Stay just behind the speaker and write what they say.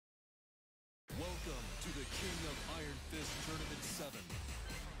to the King of Iron Fist Tournament 7.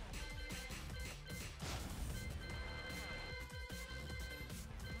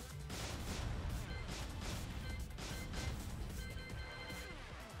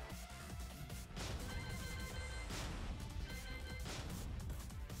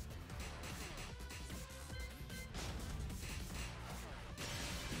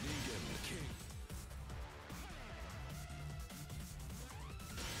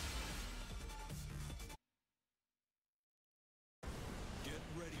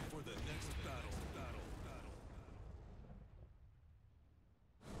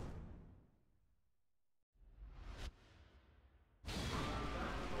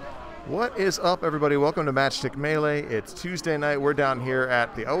 What is up, everybody? Welcome to Matchstick Melee. It's Tuesday night. We're down here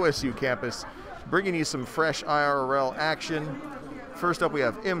at the OSU campus bringing you some fresh IRL action. First up, we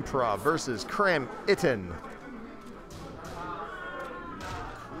have Improv versus Kram Itten.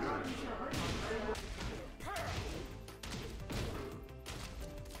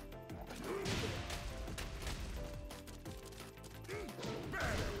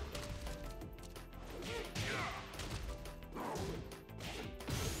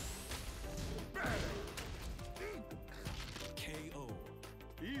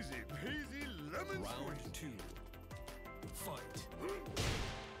 Round 2. Fight.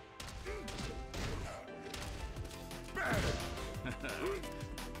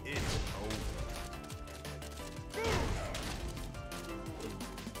 It's over.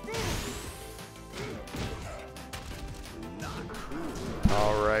 Not cool.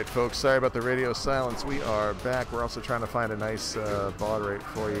 All right, folks. Sorry about the radio silence. We are back. We're also trying to find a nice baud rate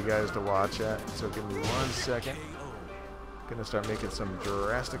for you guys to watch at. So give me 1 second. Gonna start making some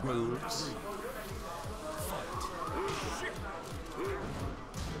drastic moves.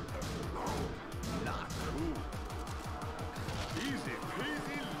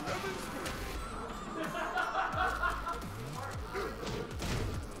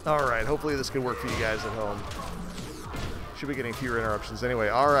 All right, hopefully this could work for you guys at home. Should be getting fewer interruptions anyway.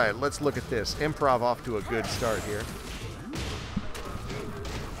 All right, let's look at this. Improv off to a good start here.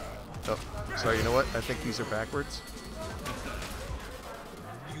 Oh, sorry, you know what? I think these are backwards.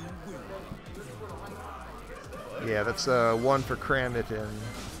 Yeah, that's one for Kram Itten.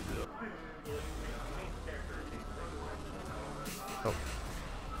 Oh.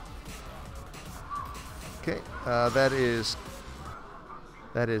 Okay, that is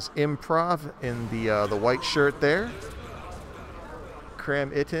Improv in the white shirt there.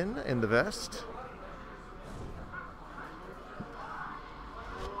 Kram Itten in the vest.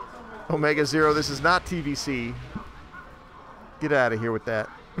 Omega Zero, this is not TVC. Get out of here with that.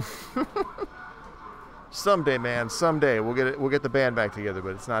 Someday, man, someday we'll get it. We'll get the band back together, but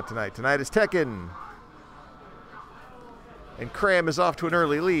it's not tonight. Tonight is Tekken, and Kram is off to an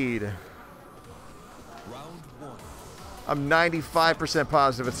early lead. Round 1. I'm 95%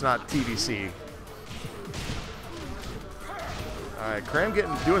 positive it's not TVC. All right, Kram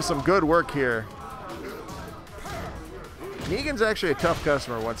doing some good work here. Negan's actually a tough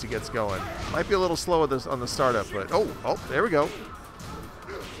customer once he gets going. Might be a little slow on the startup, but oh, there we go.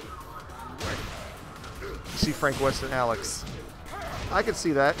 You see Frank West and Alexzzz. I can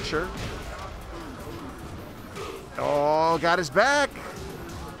see that, sure. Oh, got his back.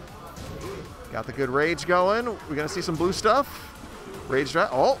 Got the good rage going. We're going to see some blue stuff. Rage drive.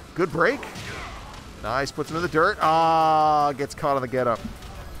 Oh, good break. Nice. Puts him in the dirt. Ah, gets caught on the get up.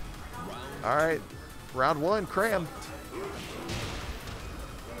 All right. Round 1, Kram.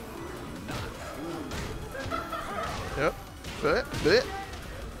 Yep. Bit.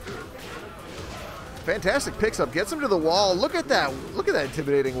 Fantastic picks up. Gets him to the wall. Look at that. Look at that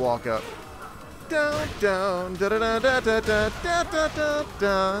intimidating walk up. Down, down, da da da da da da da da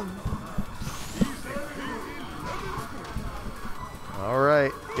da. All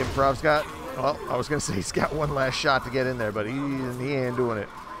right, Improv's got. Well, I was gonna say he's got one last shot to get in there, but he ain't doing it.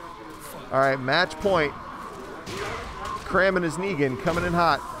 All right, match point. Kram and his Negan coming in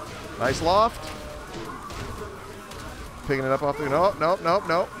hot. Nice loft. Picking it up off the.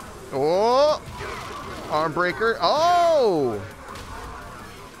 Nope. Oh. Arm breaker. Oh!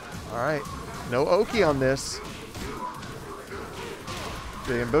 All right. No Oki on this.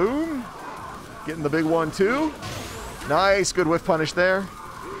 Bam, boom. Getting the big 1-2. Nice. Good whiff punish there.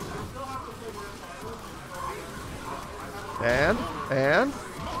 And.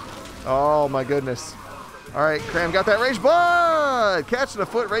 Oh, my goodness. All right. Kram got that rage, but catching a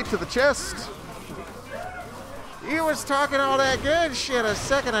foot right to the chest. You was talking all that good shit a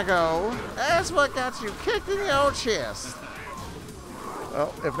second ago. That's what got you kicked in the old chest.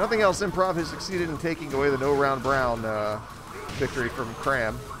 Well, if nothing else, Improv has succeeded in taking away the no round brown victory from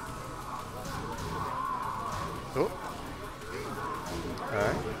Kram. Oh.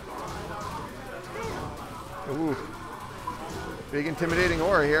 Alright. Ooh. Big intimidating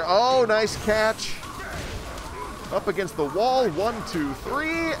aura here. Oh, nice catch. Up against the wall. 1, 2, 3.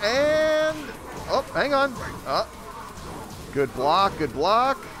 And... Oh, hang on. Good block. Good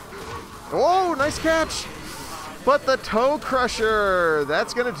block. Oh, nice catch. But the toe crusher.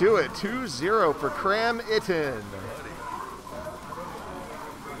 That's going to do it. 2-0 for Kram Itten.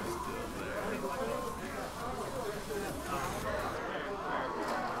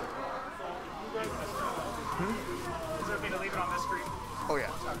 Oh, yeah.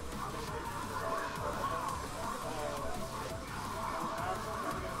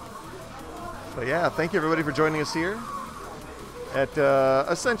 But yeah, thank you everybody for joining us here at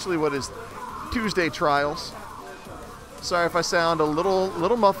essentially what is Tuesday Trials. Sorry if I sound a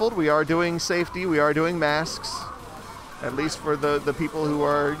little muffled. We are doing safety. We are doing masks, at least for the people who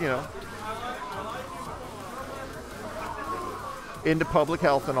are, you know, into public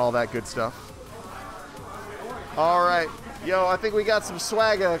health and all that good stuff. All right. Yo, I think we got some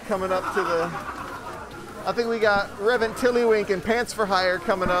swagger coming up to the... I think we got Reverend Tillywink and Pants for Hire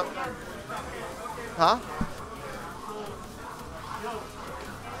coming up. Huh?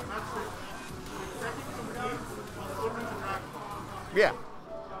 Yeah.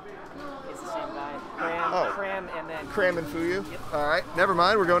 It's the same guy. Kram and then... Kram and Fuyu? Yep. All right. Never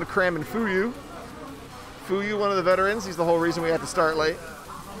mind. We're going to Kram and Fuyu. Fuyu, one of the veterans. He's the whole reason we had to start late.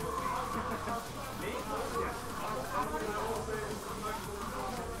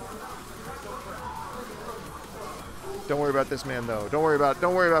 Don't worry about this man, though. Don't worry about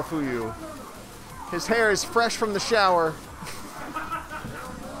Fuyu. His hair is fresh from the shower,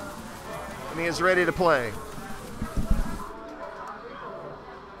 and he is ready to play.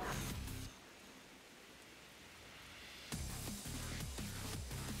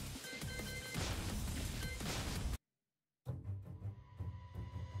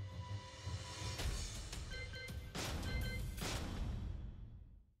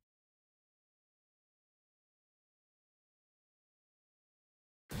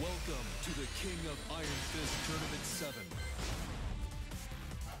 Welcome to the King of Iron Fist Tournament 7.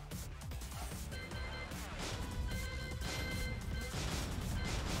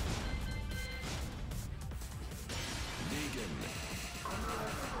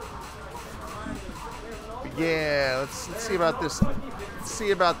 Yeah, let's see about this. Let's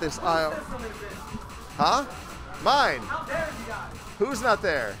see about this aisle. Huh? Mine. Who's not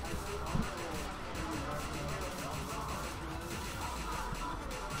there?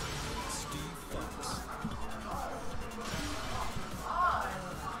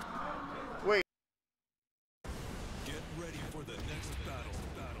 Wait. Get ready for the next battle.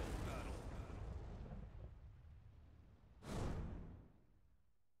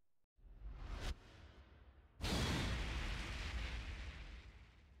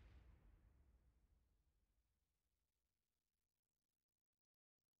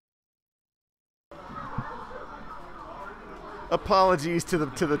 Apologies to the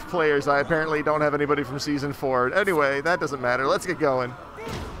players. I apparently don't have anybody from season 4. Anyway, that doesn't matter. Let's get going.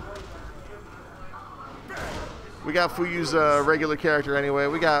 We got Fuyu's regular character anyway.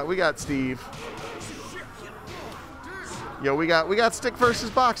 We got Steve. Yo, we got stick versus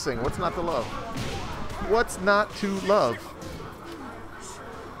boxing. What's not to love? What's not to love?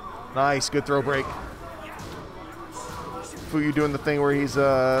 Nice, good throw break. Fuyu doing the thing where he's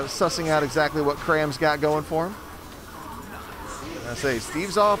sussing out exactly what Kram's got going for him. I say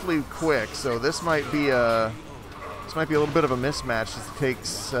Steve's awfully quick, so this might be a little bit of a mismatch. It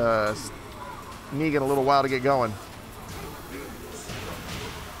takes Negan a little while to get going.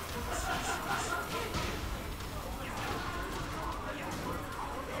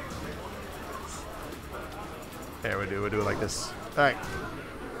 There we do it like this. All right,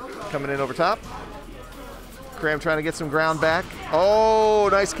 coming in over top. Kram trying to get some ground back. Oh,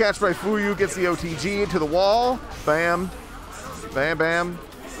 nice catch by Fuyu. Gets the OTG into the wall. Bam. Bam, bam.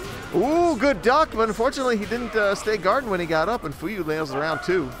 Ooh, good duck, but unfortunately he didn't stay guarding when he got up, and Fuyu nails around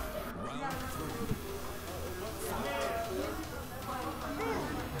too.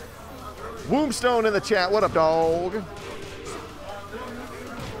 Wombstone in the chat. What up, dog?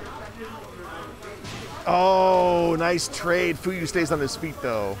 Oh, nice trade. Fuyu stays on his feet,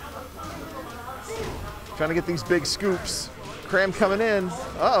 though. Trying to get these big scoops. Kram coming in.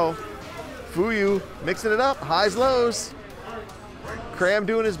 Uh-oh. Fuyu mixing it up. Highs, lows. Kram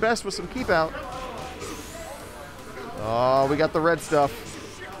doing his best with some keep out. Oh, we got the red stuff.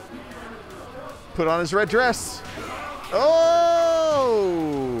 Put on his red dress. Oh!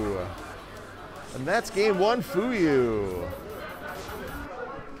 And that's game 1, Fuyu.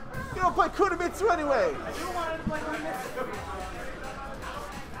 You don't play Kunomitsu anyway. I do want to play Nemesis. You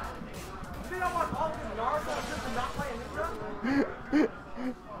think I want all of these Naruto just to not play a Ninja?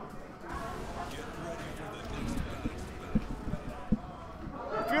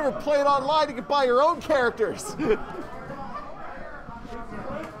 If you ever played online, you can buy your own characters.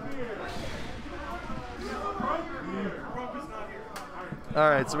 All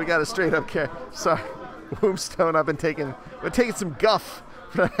right, so we got a straight up sorry, Wombstone. We're taking some guff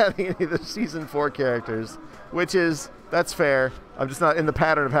for not having any of the season 4 characters, which is, that's fair. I'm just not in the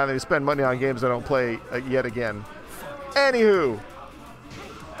pattern of having to spend money on games I don't play yet again. Anywho,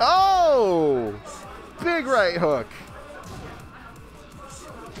 oh, big right hook.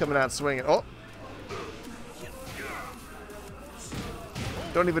 Coming out swinging. Oh.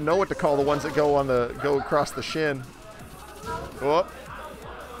 Don't even know what to call the ones that go across the shin. Oh.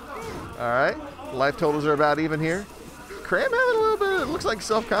 All right. Life totals are about even here. Kram having a little bit, it looks like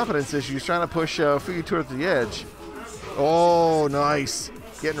self-confidence issues, trying to push Fuyu towards the edge. Oh, nice.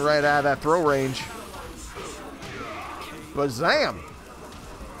 Getting right out of that throw range. Bazam.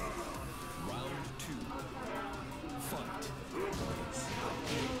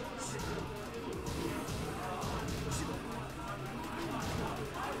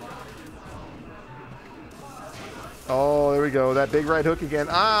 Oh, there we go. That big right hook again.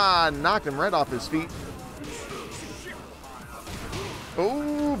 Ah, knocked him right off his feet.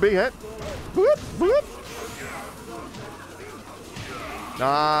 Oh, big hit. Boop, boop.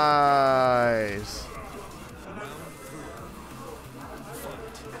 Nice.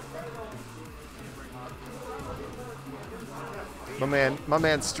 My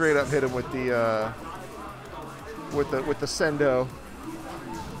man straight up hit him with the sendo.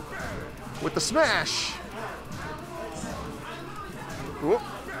 With the smash. Whoop.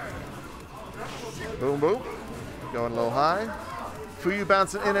 Boom, boom. Going a little high. Fuyu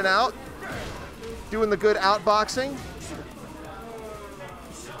bouncing in and out. Doing the good outboxing.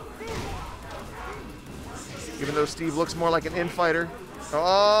 Even though Steve looks more like an infighter.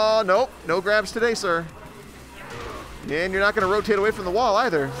 Oh, nope. No grabs today, sir. And you're not going to rotate away from the wall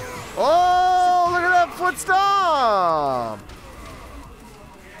either. Oh, look at that foot stomp.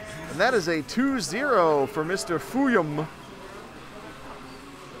 And that is a 2-0 for Mr. Fuyu.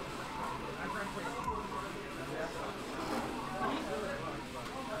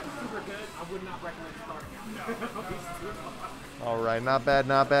 All right, not bad,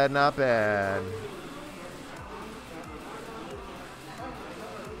 not bad, not bad.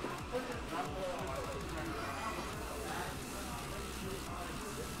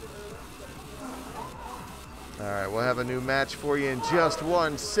 All right, we'll have a new match for you in just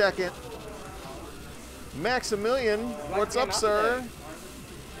 1 second. Maximilian, what's up, sir?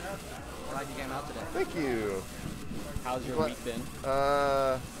 Glad you came out today. Thank you. How's your week been?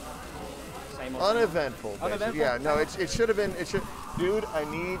 Uneventful. Uneventful? Yeah, no, it should have been. Dude, I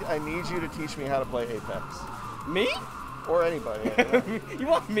need you to teach me how to play Apex. Me? Or anybody. You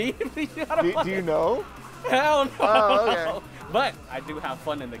want me to teach you how to play? Do you know? Hell no. Oh, okay. But I do have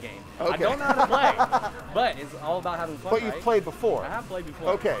fun in the game. Okay. I don't know how to play, but it's all about having fun. But you've played before. I have played before.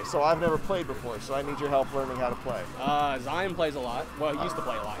 Okay, so I've never played before, so I need your help learning how to play. Zion plays a lot. Well, he used to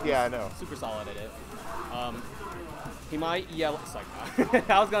play a lot. Yeah, I know. Super solid at it. He might yell.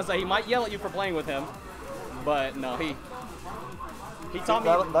 I was gonna say he might yell at you for playing with him, but no, he taught me.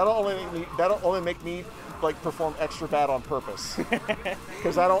 That'll only make me like perform extra bad on purpose.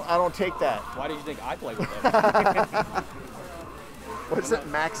 Because I don't take that. Why did you think I played with him? What's it?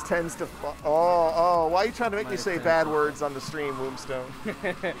 Max tends to. Oh! Why are you trying to make me say bad words on the stream, Wombstone?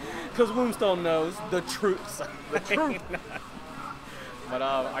 Because Wombstone knows the truth. The truth. But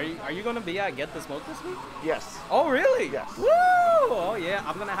are you gonna be at Get the Smoke this week? Yes. Oh really? Yes. Woo! Oh yeah,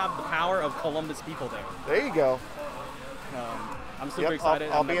 I'm gonna have the power of Columbus people there. There you go. I'm super excited.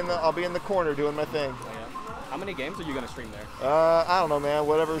 I'll be in the corner doing my thing. Oh, yeah. How many games are you gonna stream there? I don't know, man.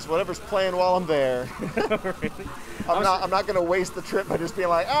 Whatever's playing while I'm there. Really? I'm not gonna waste the trip by just being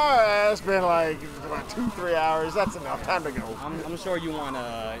like, all right, it's been like 2-3 hours. That's enough. Time to go. I'm sure you want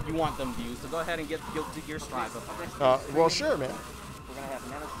them views, so go ahead and get your strides up. Well, sure, man. We're gonna have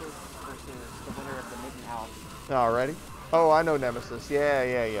Nemesis versus the winner of the Midden House. Alrighty. Oh, I know Nemesis.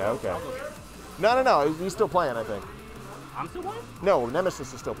 Yeah. Okay. No. He's still playing, I think. I'm still playing? No,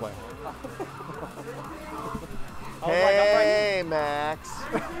 Nemesis is still playing. Hey, Max.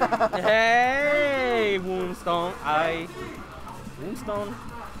 Hey, Wombstone. Wombstone.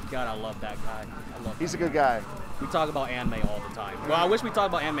 God, I love that guy. He's a good guy. We talk about anime all the time. Well, I wish we talked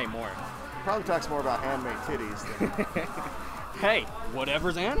about anime more. Probably talks more about anime titties than... Hey,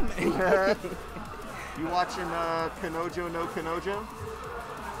 whatever's anime. You watching Kanojo no Kanojo?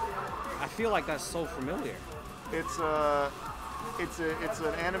 feel like that's so familiar. It's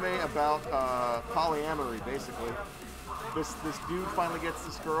an anime about polyamory, basically. This dude finally gets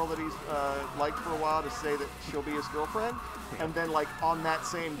this girl that he's liked for a while to say that she'll be his girlfriend, and then like on that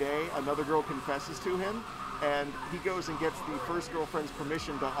same day, another girl confesses to him, and he goes and gets the first girlfriend's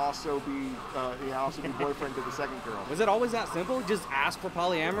permission to also be boyfriend to the second girl. Was it always that simple? Just ask for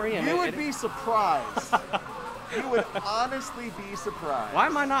polyamory and you would be surprised. You would honestly be surprised. Why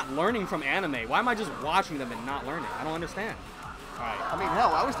am I not learning from anime? Why am I just watching them and not learning? I don't understand. All right. I mean,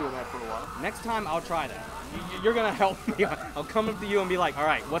 hell, I was doing that for a while. Next time, I'll try that. You're gonna help me. I'll come up to you and be like, all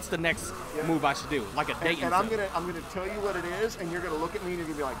right, what's the next move I should do? Like a dating. And I'm gonna tell you what it is, and you're gonna look at me and you're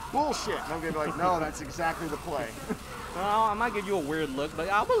gonna be like, bullshit. And I'm gonna be like, no, that's exactly the play. Well, I might give you a weird look, but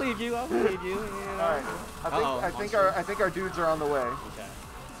I'll believe you. I'll believe you. You know? All right. I think our dudes are on the way. Okay.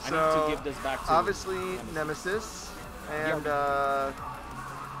 So, I need to give this back to obviously Nemesis, and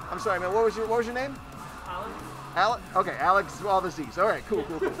I'm sorry, man. What was your name? Alex. Okay, Alex. All the Z's. All right, cool.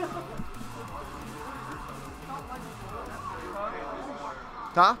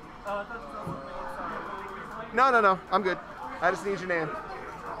 Huh? No. I'm good. I just need your name.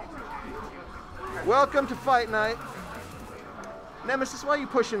 Welcome to Fight Night. Nemesis, why are you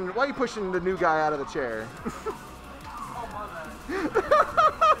pushing the new guy out of the chair?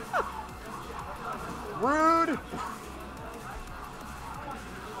 Rude.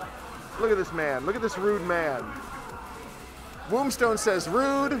 Look at this man. Look at this rude man. Wombstone says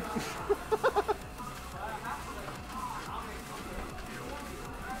rude.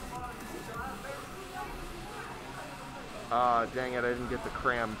 Ah, dang it, I didn't get the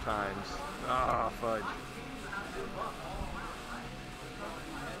Kram times. Ah, fudge.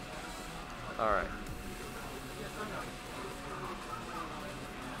 Alright.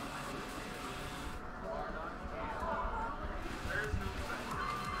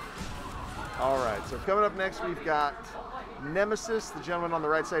 Alright, so coming up next we've got Nemesis, the gentleman on the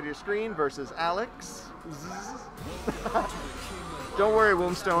right side of your screen, versus Alexzzz. Don't worry,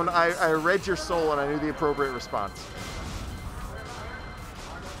 Wombstone, I read your soul and I knew the appropriate response.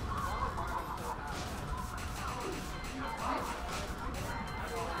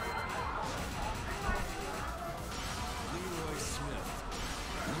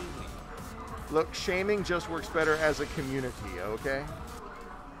 Look, shaming just works better as a community, okay?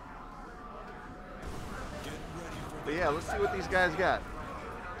 But yeah, let's see what these guys got.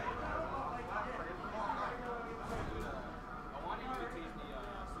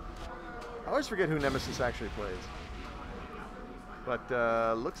 I always forget who Nemesis actually plays. But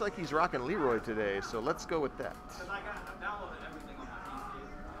looks like he's rocking Leroy today, so let's go with that.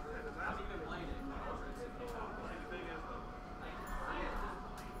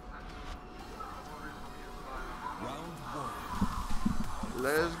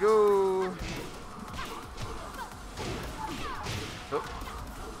 Let's go. Oh.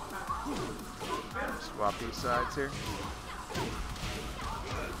 Swap these sides here.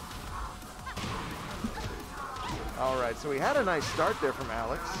 All right, so we had a nice start there from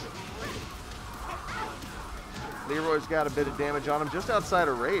Alex. Leroy's got a bit of damage on him, just outside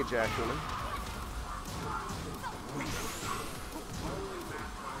of rage, actually.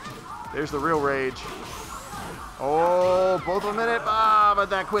 There's the real rage. Oh, both of them in it. Ah, but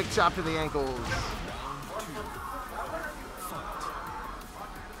that quick chop to the ankles.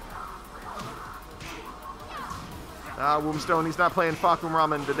 Ah, Wombstone, he's not playing Fakum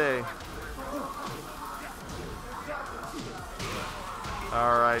Ramen today.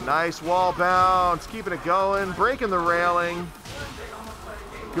 All right, nice wall bounce, keeping it going, breaking the railing.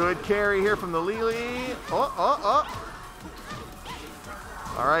 Good carry here from the Lili. Oh.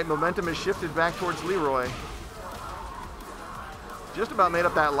 All right, momentum has shifted back towards Leroy. Just about made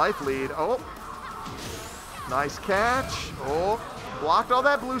up that life lead. Oh, nice catch. Oh, blocked all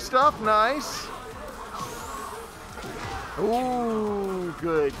that blue stuff. Nice. Ooh,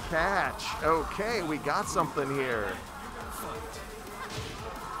 good catch. Okay, we got something here.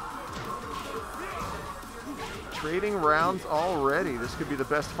 Trading rounds already. This could be the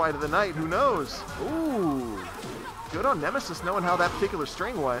best fight of the night. Who knows? Ooh, good on Nemesis knowing how that particular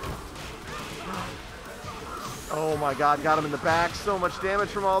string went. Oh my God, got him in the back. So much damage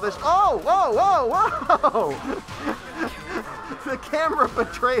from all this. Oh, whoa. The camera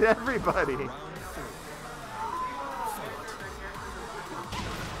betrayed everybody.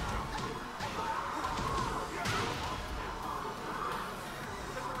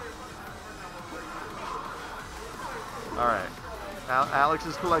 All right, Alex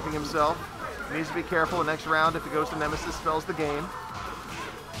is collecting himself. Needs to be careful the next round. If it goes to Nemesis, spells the game.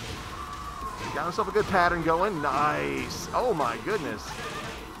 Got himself a good pattern going. Nice. Oh my goodness.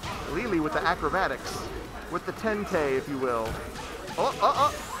 Lily with the acrobatics. With the tente, if you will.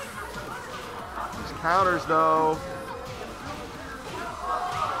 These counters, though.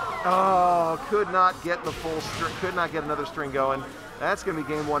 Oh, could not get the full string. Could not get another string going. That's going to be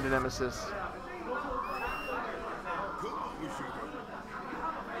game 1 to Nemesis.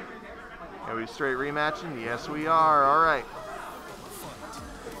 Are we straight rematching? Yes, we are. All right.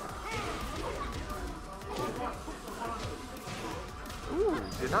 Ooh,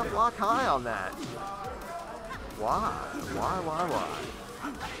 did not block high on that. Why?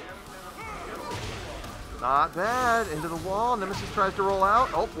 Not bad. Into the wall. Nemesis tries to roll out.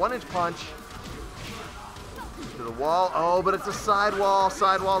 Oh, 1-inch punch. To the wall. Oh, but it's a sidewall.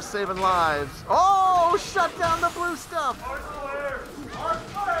 Sidewall saving lives. Oh, shut down the blue stuff.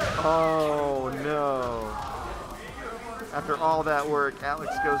 Oh, no. After all that work,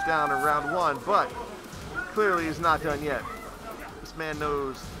 Alexzzz goes down in round 1, but clearly he's not done yet. This man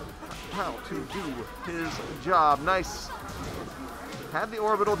knows how to do his job. Nice. Had the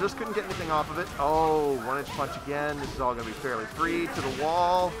orbital, just couldn't get anything off of it. Oh, 1-inch punch again. This is all going to be fairly free. To the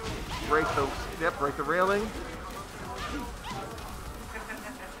wall. Break the railing.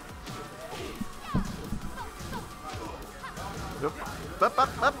 Up.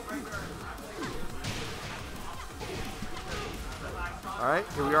 All right,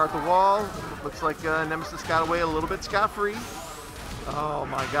 here we are at the wall. Looks like Nemesis got away a little bit scot-free. Oh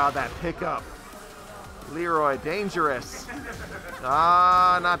my God, that pickup. Leroy, dangerous.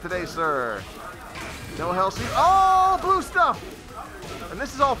 Ah, not today, sir. No hell seat. Oh, blue stuff. And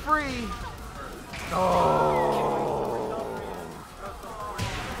this is all free. Oh,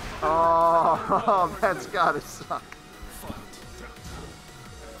 that's gotta suck.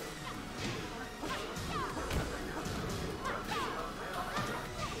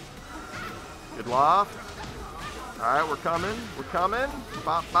 Good loft. All right, we're coming.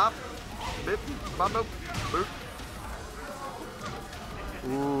 Bop, bop. Bip, bop, bop, boop.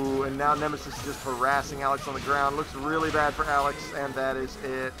 Ooh, and now Nemesis is just harassing Alexzzz on the ground. Looks really bad for Alexzzz, and that is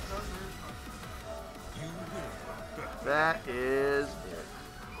it. That is it.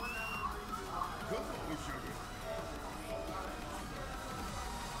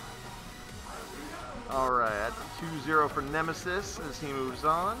 All right, that's a 2-0 for Nemesis as he moves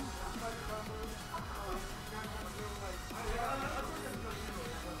on.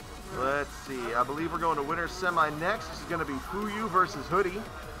 Let's see. I believe we're going to winner's semi next. This is going to be Fuyu versus Hoodie.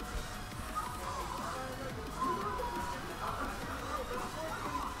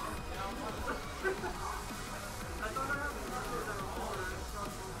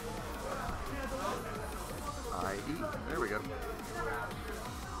 There we go.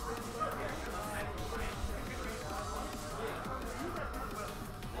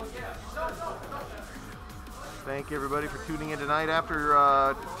 Thank you everybody for tuning in tonight. After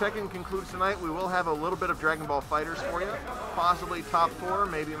Tekken concludes tonight, we will have a little bit of Dragon Ball Fighters for you. Possibly top 4,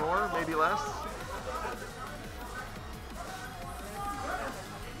 maybe more, maybe less.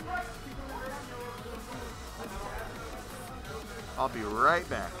 I'll be right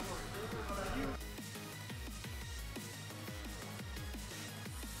back.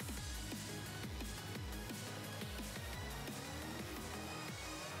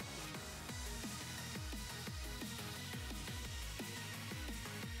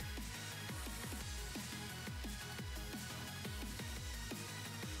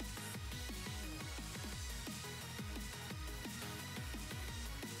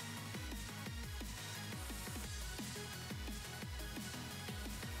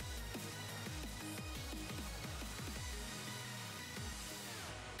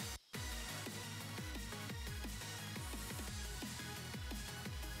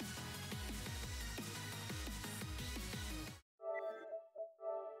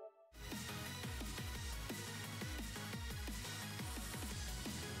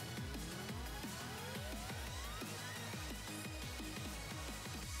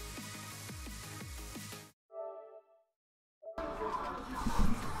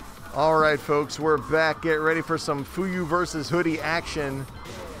 All right, folks, we're back. Get ready for some Fuyu versus Hoodie action.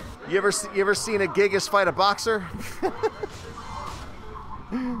 You ever seen a Gigas fight a boxer?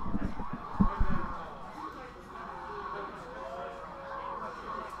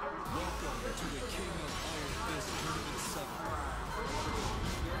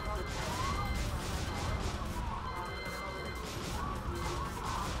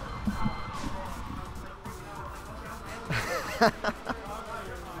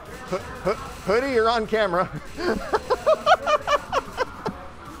 Hoodie, you're on camera.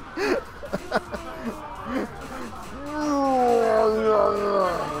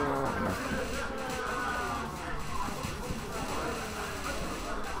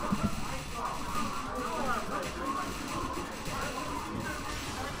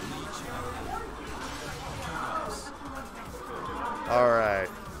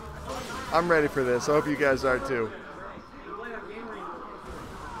 I'm ready for this. I hope you guys are too.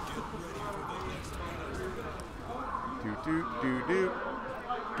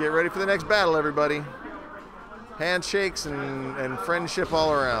 Get ready for the next battle, everybody. Handshakes and friendship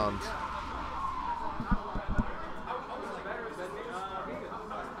all around.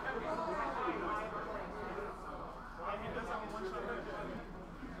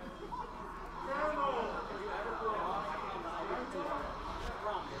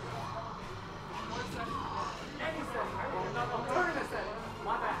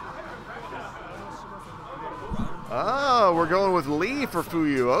 Oh, we're going with Lee for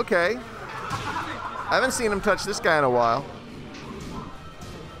Fuyu. Okay. I haven't seen him touch this guy in a while.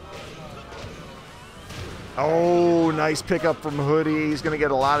 Oh, nice pickup from Hoodie. He's going to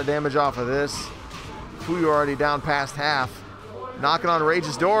get a lot of damage off of this. Fuyu already down past half. Knocking on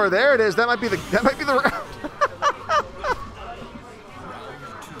Rage's door. There it is. That might be the round.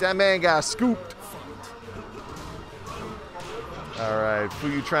 That man got scooped. All right,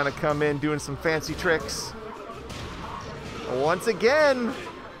 Fuyu trying to come in, doing some fancy tricks. Once again,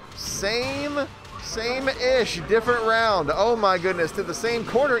 same-ish, different round. Oh my goodness, to the same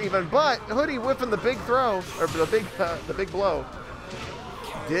corner even, but Hoodie whipping the big throw, or the big blow.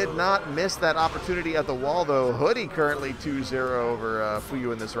 Did not miss that opportunity at the wall though. Hoodie currently 2-0 over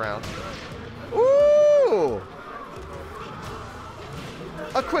Fuyu in this round. Ooh!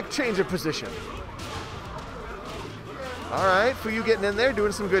 A quick change of position. All right, Fuyu getting in there,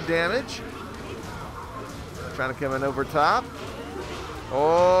 doing some good damage. Trying to come in over top.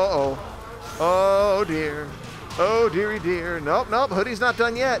 Oh, dear. Oh, dearie dear. Nope. Hoodie's not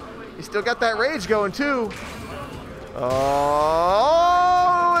done yet. He's still got that rage going, too.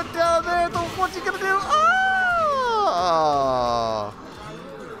 Oh, down there. What's he going to do? Oh!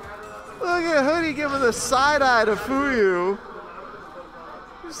 Look at Hoodie giving the side eye to Fuyu.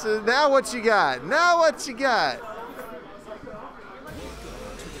 So now what you got?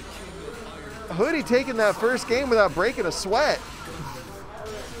 Hoodie taking that first game without breaking a sweat.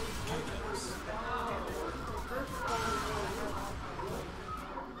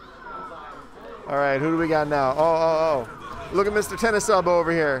 All right, who do we got now? Oh. Look at Mr. Tennis Elbow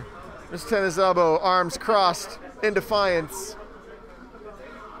over here. Mr. Tennis Elbow, arms crossed in defiance.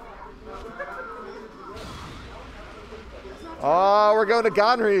 Oh, we're going to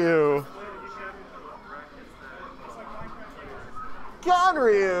Ganryu.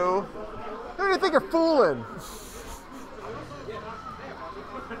 Ganryu? Who do you think you're fooling?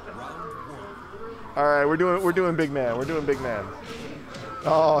 All right, we're doing big man.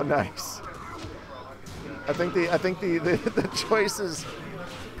 Oh, nice. I think the choice is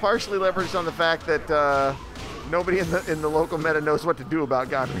partially leveraged on the fact that nobody in the local meta knows what to do about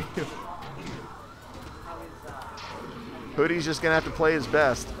Ganryu. Hoodie's just gonna have to play his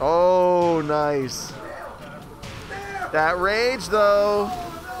best. Oh, nice. That rage though.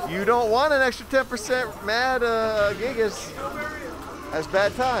 You don't want an extra 10% mad Gigas. That's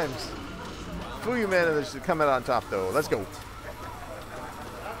bad times. Fuyu managed to come out on top though. Let's go.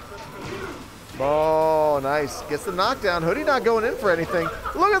 Oh, nice. Gets the knockdown. Hoodie not going in for anything.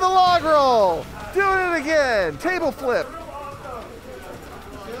 Look at the log roll. Doing it again. Table flip.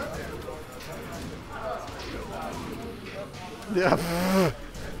 Yeah.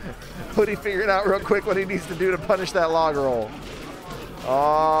 Hoodie figured out real quick what he needs to do to punish that log roll.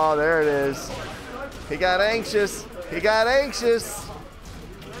 Oh, there it is. He got anxious.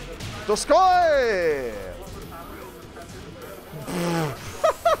 Doskoi!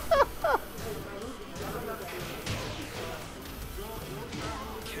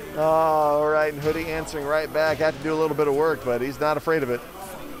 All right, and Hoodie answering right back. Had to do a little bit of work, but he's not afraid of it.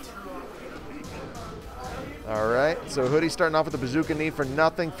 All right, so Hoodie starting off with the bazooka knee for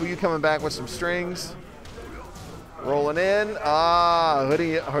nothing. Fuyu coming back with some strings. Rolling in.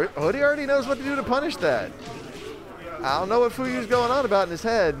 Hoodie already knows what to do to punish that. I don't know what Fuyu's going on about in his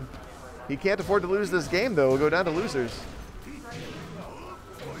head. He can't afford to lose this game, though. We'll go down to losers.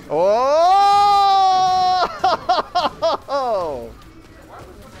 Oh!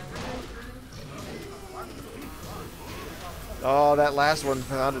 Oh, that last one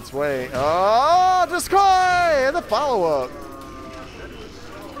found its way. Oh, Doskoi! And the follow-up.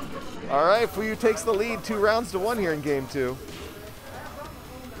 All right, Fuyu takes the lead 2-1 here in game 2.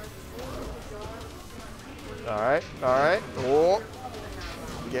 All right. Oh,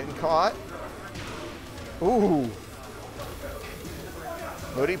 getting caught. Ooh.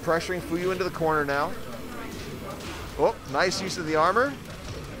 Hoodie pressuring Fuyu into the corner now. Oh, nice use of the armor.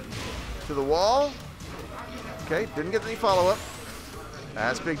 To the wall. Okay, didn't get any follow-up.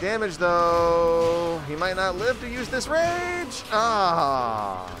 That's big damage, though. He might not live to use this rage.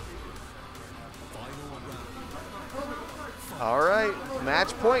 All right, match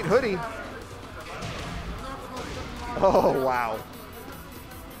point, Hoodie. Oh, wow.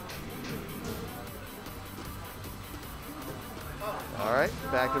 All right,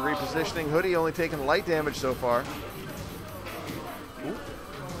 back to repositioning. Hoodie only taking light damage so far. Ooh.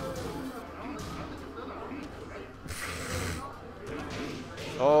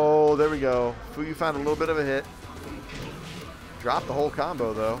 Oh, there we go. Fuyu found a little bit of a hit. Dropped the whole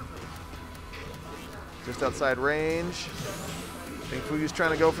combo, though. Just outside range. I think Fuyu's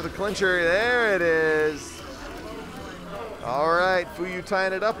trying to go for the clincher. There it is. All right, Fuyu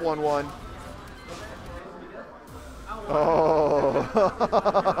tying it up 1-1. Oh.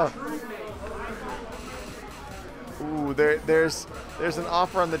 Ooh, there's an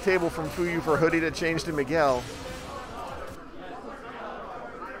offer on the table from Fuyu for Hoodie to change to Miguel.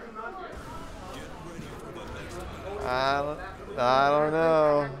 I don't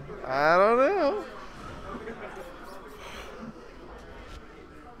know. I don't know.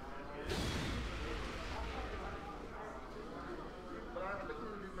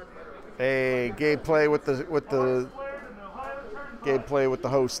 Hey, gameplay with the gameplay with the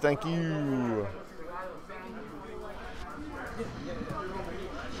host. Thank you.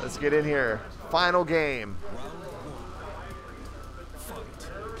 Let's get in here. Final game.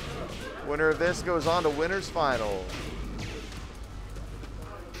 Winner of this goes on to winner's final.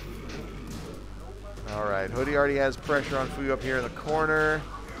 All right, Hoodie already has pressure on Fuyu up here in the corner.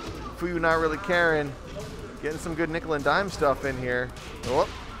 Fuyu not really caring. Getting some good nickel and dime stuff in here. Oh,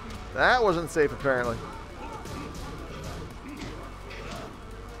 that wasn't safe apparently.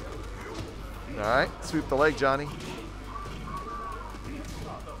 All right, sweep the leg, Johnny.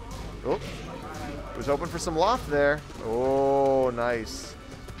 Oh, was hoping for some loft there. Oh, nice.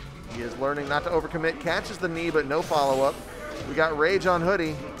 He is learning not to overcommit. Catches the knee, but no follow-up. We got rage on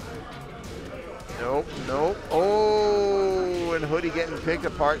Hoodie. Nope, nope. Oh, and Hoodie getting picked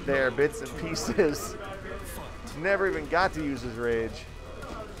apart there, bits and pieces. Never even got to use his rage.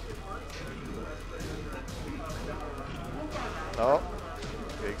 Oh,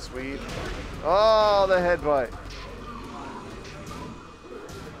 big sweep. Oh, the headbutt.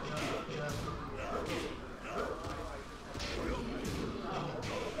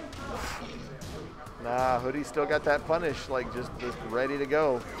 Nah, Hoodie still got that punish, like just ready to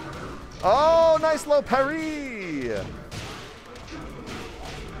go. Oh, nice low parry.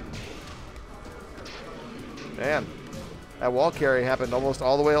 Man, that wall carry happened almost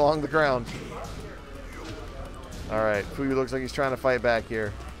all the way along the ground. All right, Fuyu looks like he's trying to fight back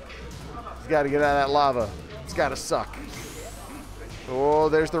here. He's got to get out of that lava. It's got to suck. Oh,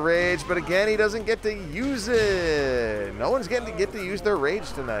 there's the rage, but again, he doesn't get to use it. No one's getting to get to use their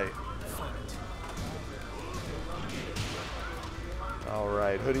rage tonight. All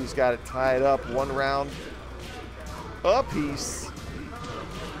right, Hoodie's got it tied up. 1 round apiece.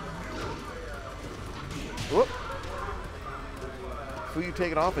 Whoop. Fuyu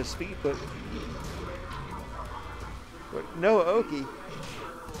taking off his feet, but no Oki.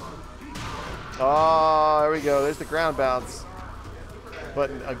 Oh, there we go. There's the ground bounce.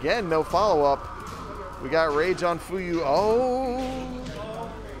 But again, no follow-up. We got rage on Fuyu. Oh.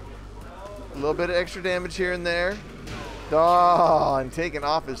 A little bit of extra damage here and there. Oh, and taking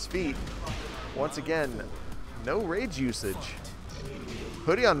off his feet. Once again, no rage usage.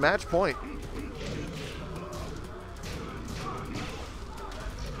 Hoodie on match point.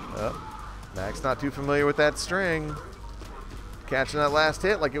 Max not too familiar with that string. Catching that last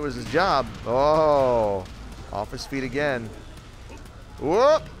hit like it was his job. Oh, off his feet again.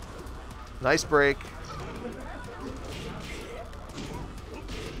 Whoop! Nice break.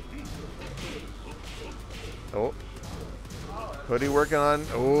 Oh. Hoodie working on,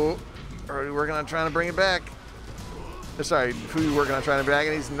 Hoodie working on trying to bring it back. Sorry, Fuyu working on trying to bring it back,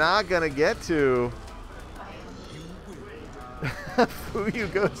 and he's not going to get to.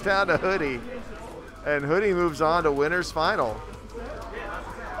 Fuyu goes down to Hoodie, and Hoodie moves on to winner's final.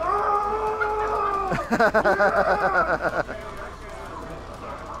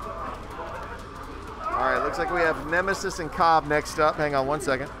 All right, looks like we have Nemesis and Cobb next up. Hang on 1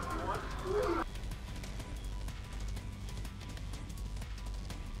 second.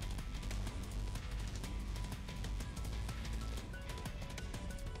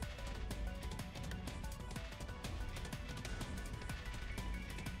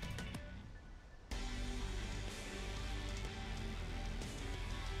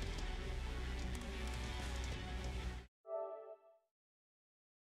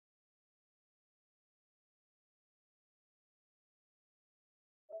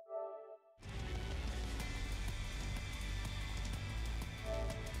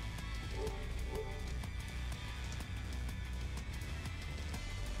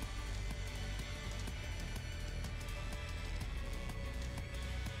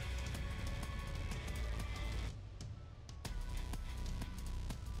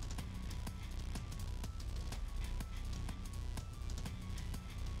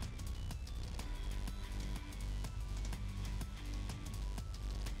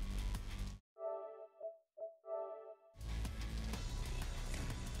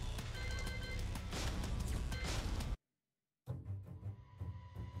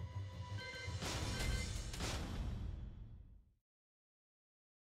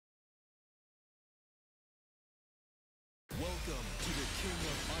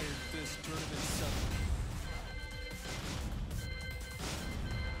 Fist Tournament 7.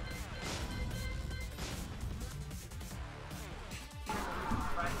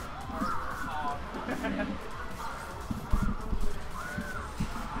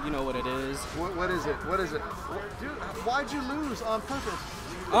 You know what it is. What is it? What is it? Dude, why'd you lose on purpose?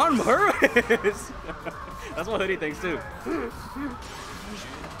 On purpose! That's what Hoodie thinks too.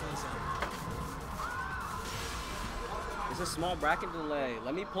 It's a small bracket delay.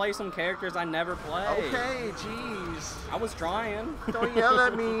 Let me play some characters I never play. Okay, jeez. I was trying. Don't yell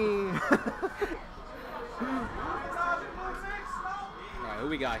at me. Alright, who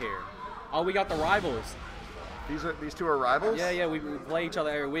we got here? Oh, we got the rivals. These two are rivals? Yeah, we play each other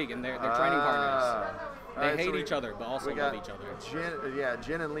every week, and they're training partners. They right, hate so each other, but also love each other.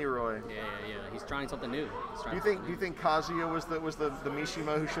 Jin and Leroy. Yeah. He's trying something new. Do you think Kazuya was the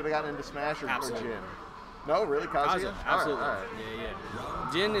Mishima who should have gotten into Smash, or Jin? No, really, Kazuya? Absolutely. All right.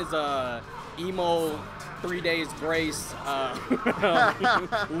 Yeah. Jin is emo 3 days grace,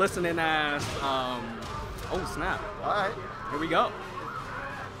 listening ass. Oh snap! All right. Here we go.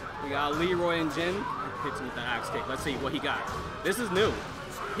 We got Leroy and Jin. Hits him with the axe kick. Let's see what he got. This is new.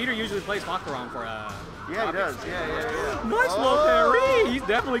 Peter usually plays Fakaram for yeah, he does. Yeah. Nice low parry. He's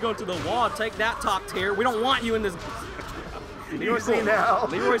definitely going to the wall. Take that, top tier. We don't want you in this. Leroy's cool. Now.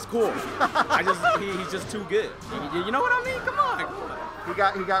 Leroy's cool. He's just too good. You know what I mean? Come on. He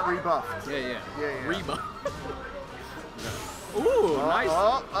got rebuffed. Yeah. Rebuffed. Ooh, nice.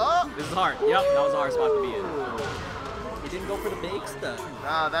 This is hard. Yep, that was a hard spot to be in. He didn't go for the big stuff.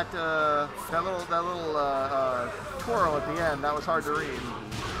 That little twirl at the end, that was hard to read.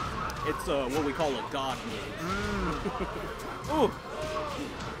 It's what we call a god move.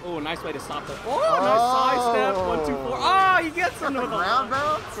 Ooh, nice way to stop that. Nice side step. 1, 2, 4. Oh, he gets him with a round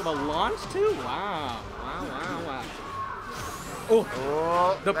bounce for the launch too. Wow. Oh,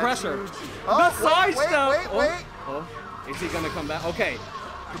 the pressure. The side step. Wait. Oh, is he gonna come back? Okay.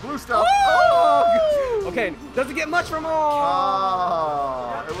 The blue stuff. Oh! Okay, doesn't get much from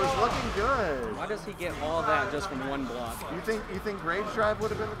Oh, it was looking good. Why does he get all that just from one block? You think Rage Drive would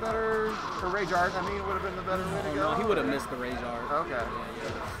have been the better, or Rage Art, I mean, would have been the better way to go? No, he would have missed the Rage Art. Okay.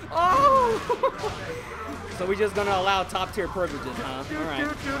 Yeah. Oh! So we just gonna allow top tier privileges, huh? All right.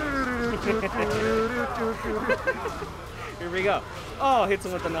 Here we go. Oh, hits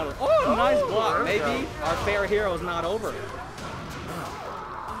him with another. Oh, nice block. Maybe our fair hero is not over.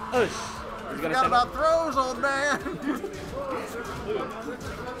 He's gonna forgot about throws, old man.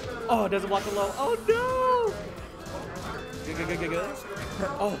 Oh, doesn't block the low. Oh no! Good.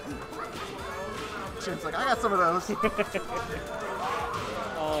 Oh. Shin's like, I got some of those.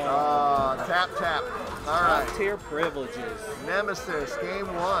 Tap. All right. Top tier privileges. Nemesis,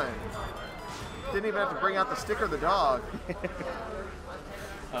 game 1. Didn't even have to bring out the stick or the dog.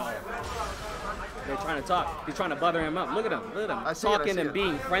 They're trying to talk. He's trying to butter him up. Look at him. Talking and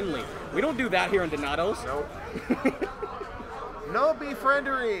being friendly. We don't do that here in Donatos. Nope. No beef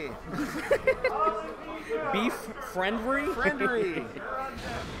friendery. Beef friendry? Friendry.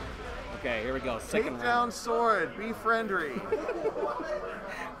 Okay, here we go. Second Take round. down sword. Beef friendry.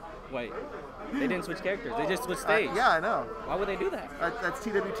 Wait. They didn't switch characters. They just switched stage. Yeah, I know. Why would they do that? That's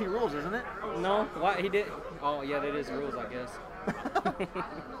TWT rules, isn't it? No. Why he did? Oh yeah, that is rules, I guess.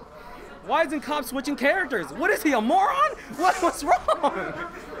 Why isn't Cobb switching characters? What is he, a moron? What's wrong?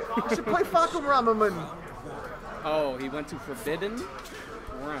 You should play Fakumraman. Oh, he went to Forbidden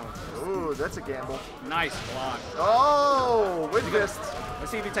Round. Ooh, that's a gamble. Nice block. Oh, with fist. Let's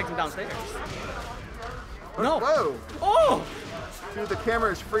see if he takes him downstairs. No. Whoa. Oh! Dude, the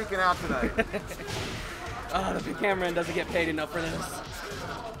camera is freaking out tonight. The cameraman doesn't get paid enough for this.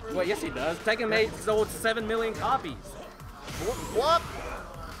 Well, yes he does. Tekken sold 7 million copies. What?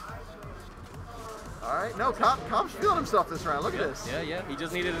 All right, no, Cobb's feeling himself this round. Look at this. Yeah. He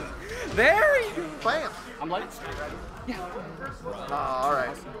just needed it. There he Bam. I'm like, yeah. All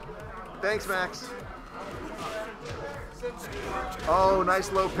right. Thanks, Max. Oh,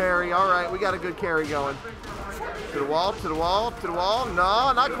 nice low parry. All right, we got a good carry going. To the wall.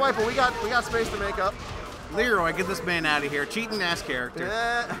 No, not quite, but we got space to make up. Leroy, get this man out of here. Cheating ass character.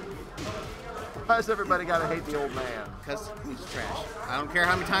 Yeah. Why does everybody gotta hate the old man? Because he's trash. I don't care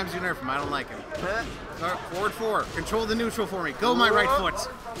how many times you nerf him. I don't like him. Eh. Start forward 4. Control the neutral for me. Go my right foot.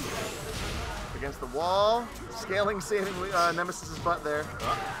 Against the wall. Scaling, saving Nemesis's butt there.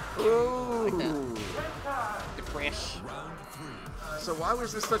 Ooh. Fresh. So why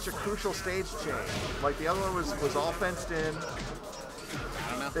was this such a crucial stage change? Like the other one was all fenced in. I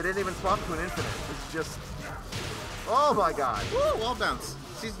don't know. They didn't even swap to an infinite. It's just, oh my god. Woo, wall bounce.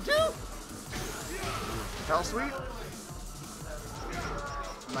 Season 2. Hell sweet.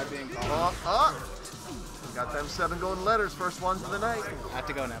 Am I being called? Got them 7 golden letters, first ones of the night. I have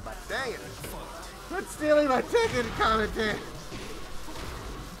to go now, bud. Dang it. Quit stealing my Tekken content.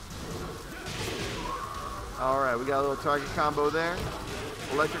 Alright, we got a little target combo there.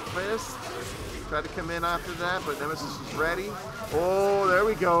 Electric Fist. Tried to come in after that, but Nemesis is ready. Oh, there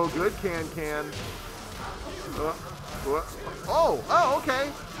we go. Good can. Oh, okay.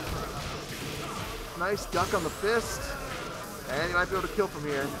 Nice duck on the fist. And you might be able to kill from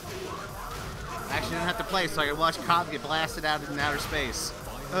here. I actually didn't have to play, so I could watch Cobb get blasted out in outer space.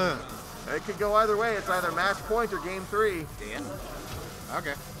 It could go either way. It's either match point or game 3. Damn.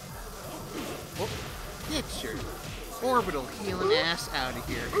 Okay. Whoop. Get your orbital healing ass out of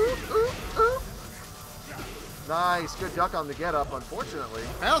here. Nice. Good duck on the get up, unfortunately.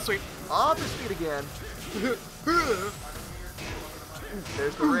 Hell, sweet. Off his feet again.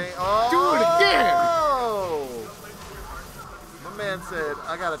 There's the ring. Oh! Do it again! My man said,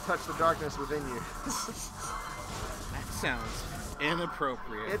 I gotta touch the darkness within you. That sounds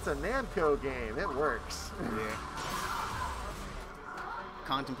inappropriate. It's a Namco game. It works. Yeah.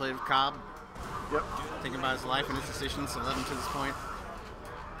 Contemplative Cobb. Yep. Thinking about his life and his decisions that led him to this point.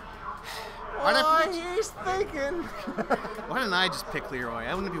 He's thinking. Why didn't I just pick Leroy?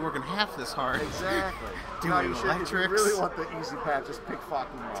 I wouldn't be working half this hard. Exactly. Doing No, you should, if you electrics. really want the easy patch, just pick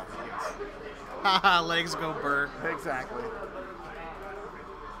fucking off. Haha, legs go burr. Exactly.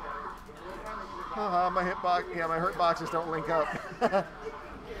 Haha, my hurt boxes don't link up.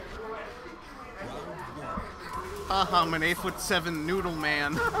 Haha, I'm an 8'7" noodle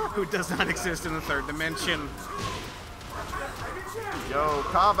man who does not exist in the 3rd dimension. Yo,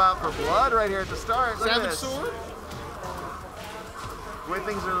 Cobb out for blood right here at the start. Look at Savage this. sword? The way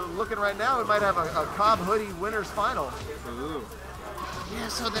things are looking right now, we might have a Cobb Hoodie winners final. Ooh. Yeah,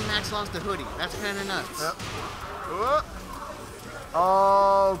 so then Max lost the Hoodie. That's kind of nuts. Yep.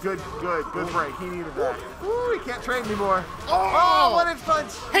 Oh, good break. He needed that. Ooh, he can't trade anymore. Oh, what a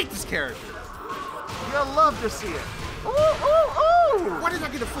punch. Hate this character. You'll love to see it. Ooh. Why did I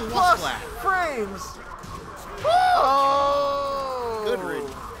get a full wall Plus splat? frames. Oh. Good read.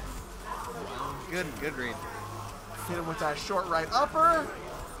 Good read. Hit him with that short right upper.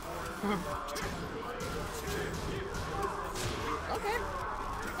 Okay.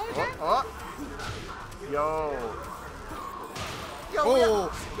 Oh. Yo, Oh,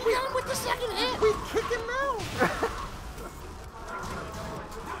 we got him with the second hit. we kick him now.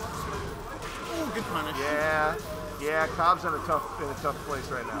 Oh, good punish. Yeah, Cobb's in a tough place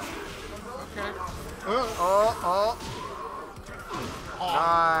right now. Okay. Oh.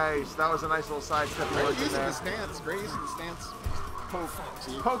 Nice. That was a nice little sidestep. Great towards him use of there. the stance. Great use of the stance.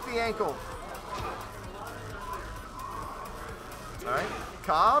 Poke the ankle. All right,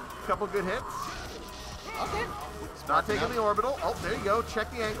 Cobb, couple good hits. Okay. Not taking the orbital. Oh, there you go. Check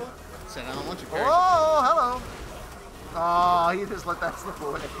the ankle. Said I don't want your character. Oh, hello. Oh, he just let that slip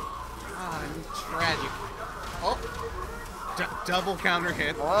away. Ah, tragic. Oh. Double counter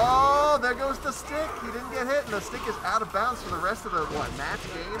hit. Oh, there goes the stick. He didn't get hit, and the stick is out of bounds for the rest of the, match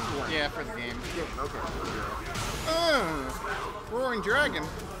game? Yeah, for the game. Okay. Roaring Dragon.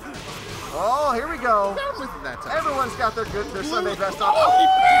 Oh, here we go. Down with it that time. Everyone's got their Sunday best on. Oh, he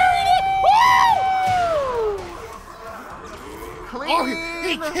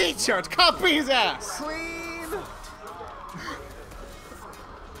Clean. Oh, he charged. Cobb beat his ass. Clean.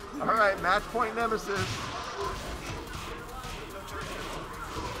 All right, match point Nemesis.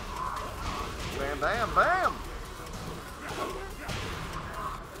 Bam.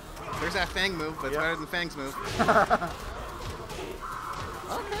 There's that Fang move, but it's better than Fang's move. Okay.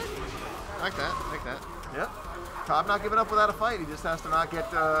 Like that. Yep. Cobb not giving up without a fight. He just has to not get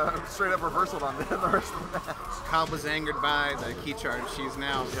straight up reversal on the rest of the match. Cobb was angered by the key charge. She's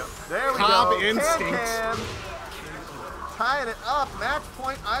now. Yep. There we Cobb go. instinct. Can. Tying it up. Match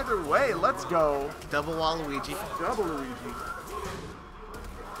point either way. Let's go. Double Waluigi. Double Luigi.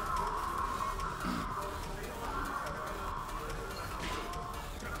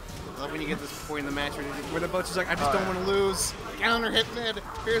 Love when you get this before in the match where the boat's just like, I just don't want to lose. Counter hit mid.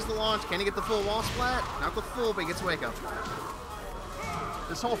 Here's the launch. Can he get the full wall splat? Not the full, but he gets wake up.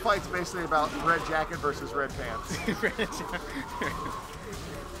 This whole fight's basically about red jacket versus red pants.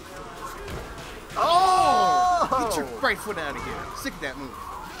 Oh! Get your right foot out of here. Sick of that move.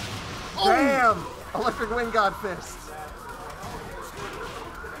 Oh! Damn! Electric Wind God Fist.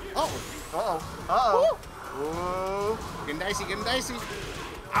 Uh-oh. Ooh. Getting dicey.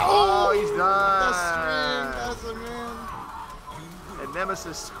 Oh, he's done. The string does him in. And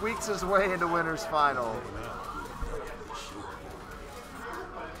Nemesis squeaks his way into winner's final.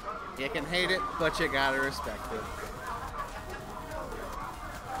 You can hate it, but you gotta respect it.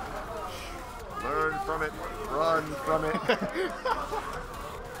 Learn from it. Run from it.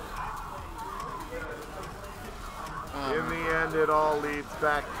 In the end, it all leads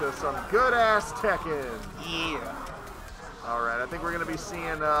back to some good-ass Tekken. Yeah. All right, I think we're going to be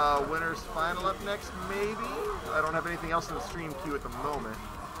seeing Winners Final up next, maybe? I don't have anything else in the stream queue at the moment.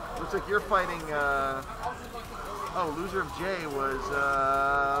 Looks like you're fighting... oh, loser of J was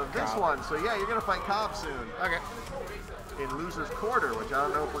this Cobb. one. So, yeah, you're going to fight Cobb soon. Okay. In Loser's Quarter, which I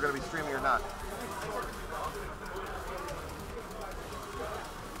don't know if we're going to be streaming or not.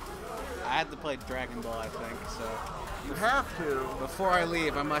 I had to play Dragon Ball, I think, so... You have to. Before I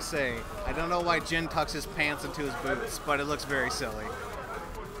leave, I must say, I don't know why Jin tucks his pants into his boots, but it looks very silly.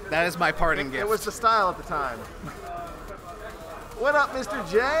 That is my parting gift. It was the style at the time. What up, Mr.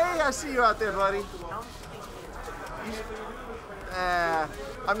 J? I see you out there, buddy.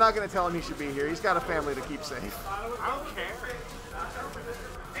 I'm not going to tell him he should be here. He's got a family to keep safe. I don't care.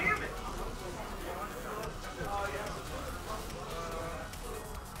 Damn it.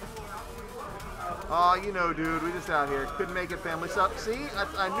 Oh, you know, dude, we just out here. Couldn't make it family. So, see,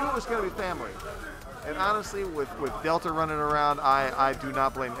 I knew it was going to be family. And honestly, with Delta running around, I do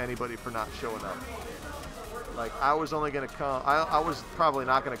not blame anybody for not showing up. Like, I was only going to come. I was probably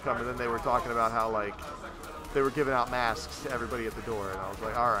not going to come, and then they were talking about how, like, they were giving out masks to everybody at the door. And I was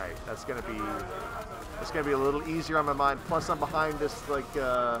like, all right, that's going to be a little easier on my mind. Plus, I'm behind this, like,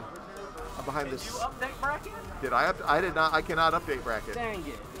 I'm behind this. Did you update bracket? Did I? I did not. I cannot update bracket. Dang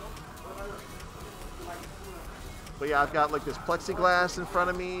it. But yeah, I've got like this plexiglass in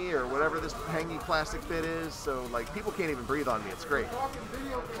front of me or whatever this hangy plastic bit is, so like people can't even breathe on me. It's great.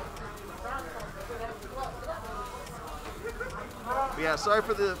 But yeah, sorry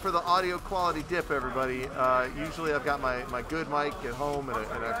for the audio quality dip, everybody. Usually I've got my good mic at home and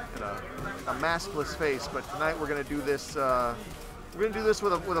a maskless face, but tonight we're gonna do this. We're gonna do this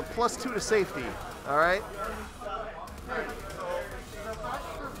with a +2 to safety. All right.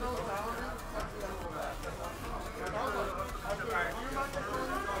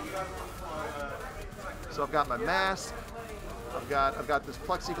 So I've got my mask. I've got this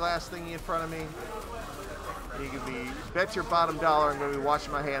plexiglass thingy in front of me. You can bet your bottom dollar I'm going to be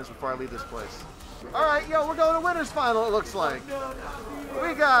washing my hands before I leave this place. All right, yo, we're going to Winners Final, it looks like.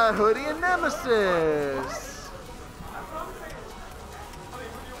 We got Hoodie and Nemesis.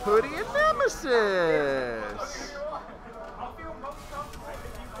 Hoodie and Nemesis.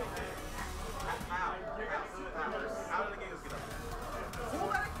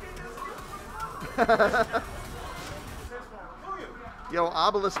 Yo,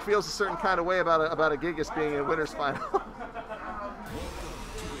 Obelisk feels a certain kind of way about a Gigas being in Winners Final.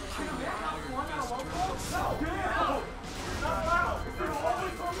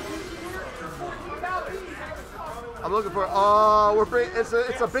 I'm looking for. Oh,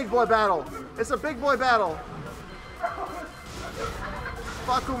 it's a big boy battle. It's a big boy battle.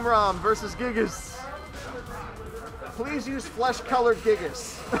 Kram versus Gigas. Please use flesh-colored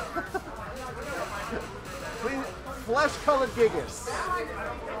Gigas. Please, flesh-colored Gigas.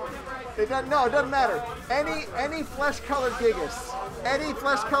 It doesn't matter. Any flesh-colored Gigas. Any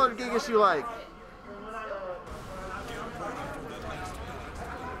flesh-colored Gigas you like.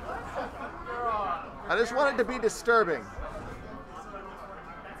 I just want it to be disturbing.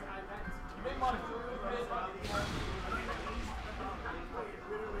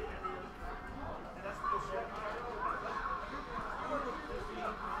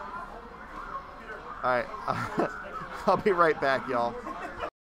 All right, I'll be right back, y'all.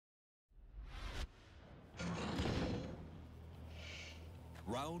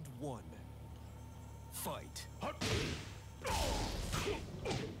 Round 1. Fight.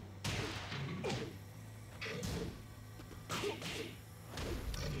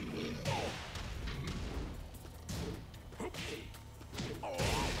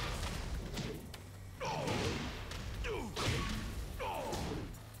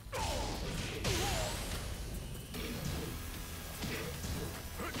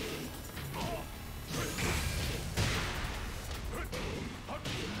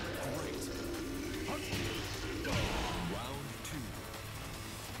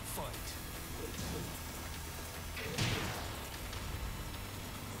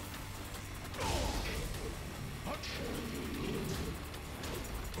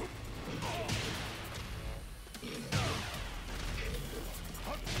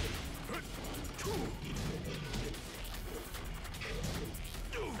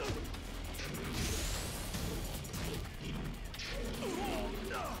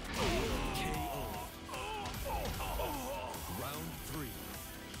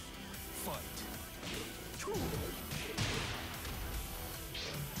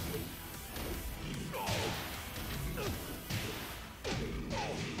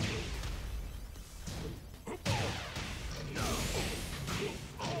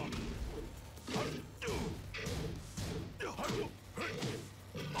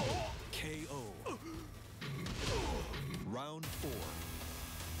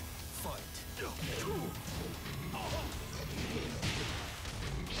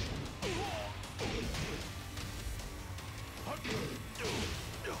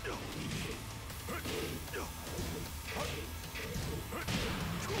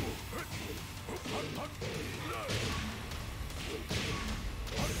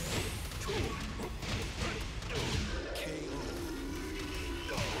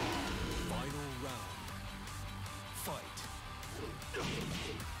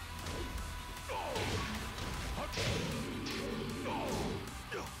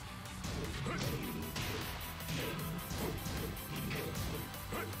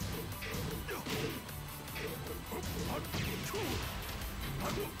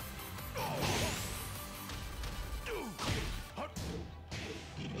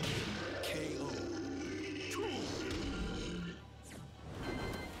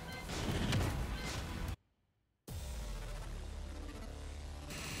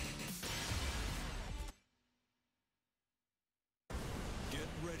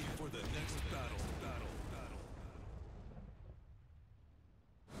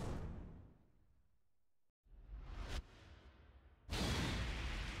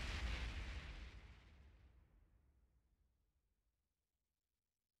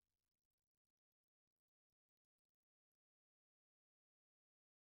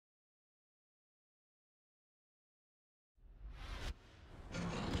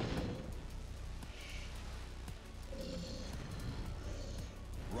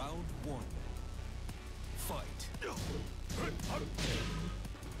 Round one. Fight.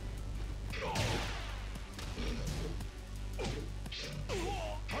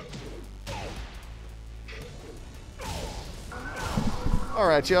 All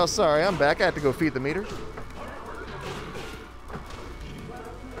right, y'all. Sorry, I'm back. I had to go feed the meter.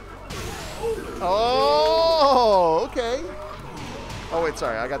 Oh, okay. Oh, wait,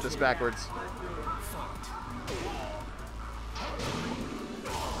 sorry. I got this backwards.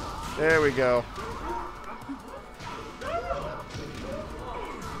 There we go.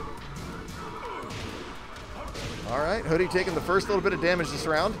 All right, Hoodie taking the first little bit of damage this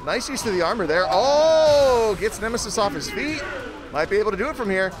round. Nice use of the armor there. Oh, gets Nemesis off his feet. Might be able to do it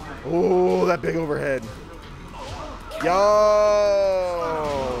from here. Oh, that big overhead.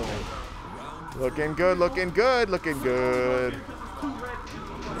 Yo! Looking good, looking good, looking good.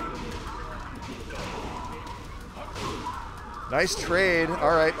 Nice trade.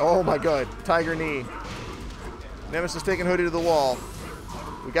 All right. Oh, my God. Tiger knee. Nemesis taking Hoodie to the wall.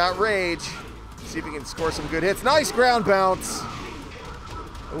 We got Rage. See if he can score some good hits. Nice ground bounce.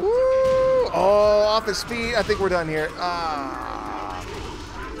 Woo! Oh, off his feet. I think we're done here. Ah.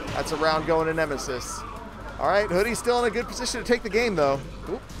 That's a round going to Nemesis. All right. Hoodie's still in a good position to take the game, though.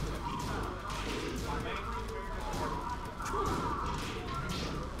 Oop.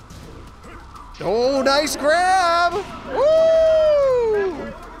 Oh, nice grab! Woo!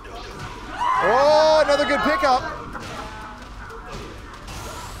 Oh, another good pickup.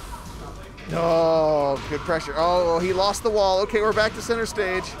 Oh, good pressure. Oh, he lost the wall. Okay, we're back to center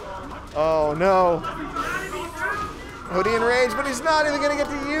stage. Oh, no. Hoodie in rage, but he's not even going to get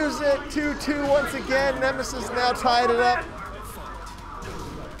to use it. 2-2 once again. Nemesis now tied it up.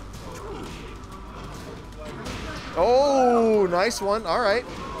 Oh, nice one. All right.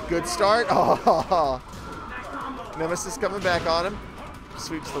 Good start. Oh, Nemesis coming back on him.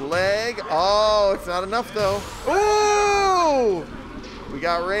 Sweeps the leg. Oh, it's not enough though. Ooh! We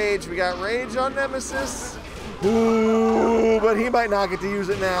got rage. We got rage on Nemesis. Ooh, but he might not get to use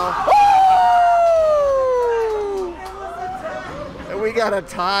it now. Ooh! And we got a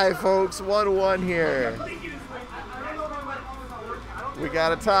tie, folks. 1-1 here. We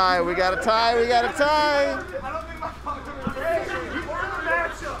got a tie. We got a tie. We got a tie.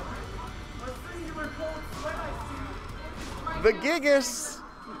 The Gigas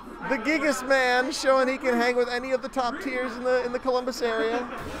man, showing he can hang with any of the top tiers in the Columbus area.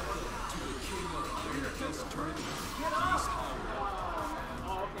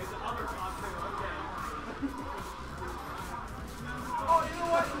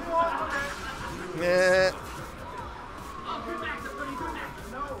 Yeah.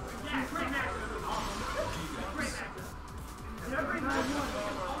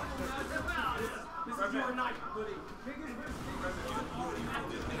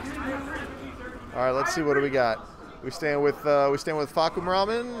 All right, let's see, what do we got? We staying with Fakum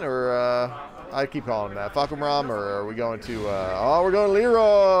Ramen, or I keep calling him that, Fakum Ram, or are we going to? Oh, we're going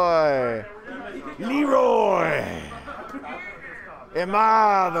Leroy. Leroy. Am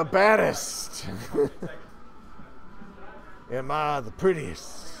I the baddest? Am I the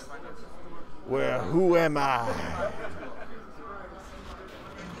prettiest? Well, who am I?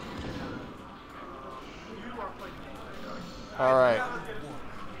 All right.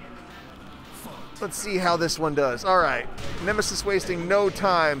 Let's see how this one does. All right. Nemesis wasting no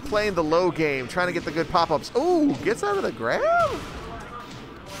time, playing the low game, trying to get the good pop-ups. Ooh, gets out of the grab?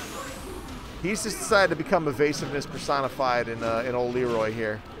 He's just decided to become evasiveness personified in old Leroy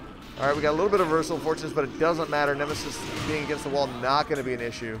here. All right, we got a little bit of reversal fortunes, but it doesn't matter. Nemesis being against the wall, not going to be an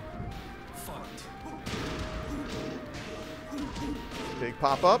issue. Big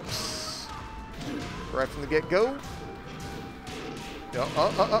pop-ups. Right from the get-go.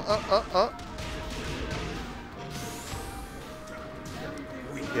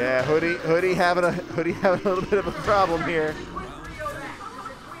 Yeah, Hoodie having a little bit of a problem here.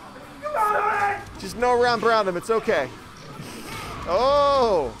 Just no round brown him. It's okay.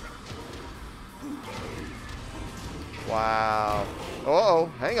 Oh. Wow.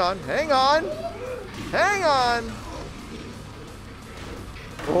 Uh-oh. Hang on. Hang on. Hang on.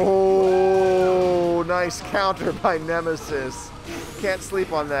 Oh, nice counter by Nemesis. Can't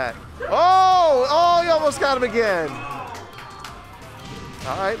sleep on that. Oh! Oh, you almost got him again.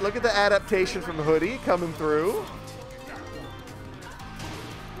 All right, look at the adaptation from Hoodie coming through.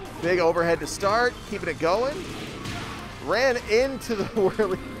 Big overhead to start, keeping it going. Ran into the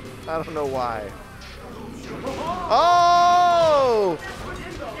whirly. I don't know why. Oh!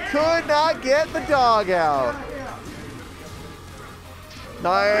 Could not get the dog out.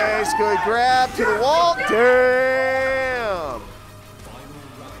 Nice, good grab to the wall. Damn!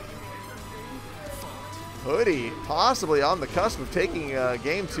 Hoodie possibly on the cusp of taking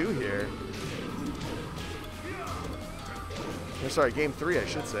game 2 here. Or sorry, game 3, I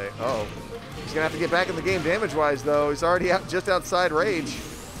should say. Oh, he's gonna have to get back in the game damage-wise, though. He's already out just outside rage.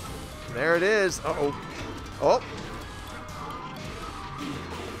 There it is. Uh-oh. Oh.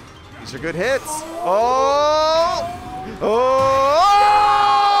 These are good hits. Oh! Oh!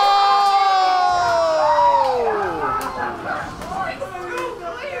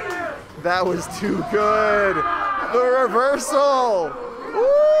 That was too good. The reversal. Woo!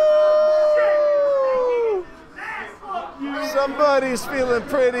 Somebody's feeling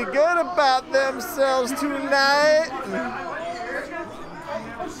pretty good about themselves tonight.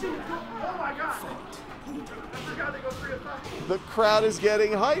 The crowd is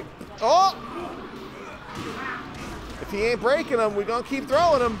getting hype. Oh! If he ain't breaking them, we're gonna keep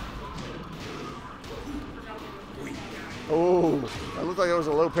throwing him. Oh, that looked like it was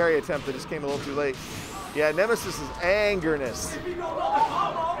a low parry attempt that just came a little too late. Yeah, Nemesis is angerness.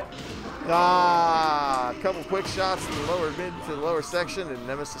 Ah, a couple quick shots in the lower mid to the lower section, and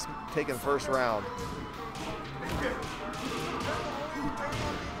Nemesis taking first round.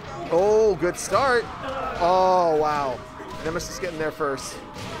 Oh, good start. Oh, wow. Nemesis getting there first.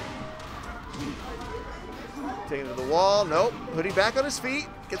 Taking it to the wall. Nope. Hoodie back on his feet.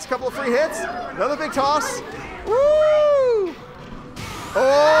 Gets a couple of free hits. Another big toss. Woo!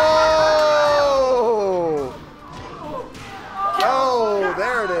 Oh! Oh,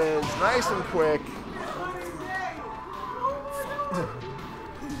 there it is. Nice and quick.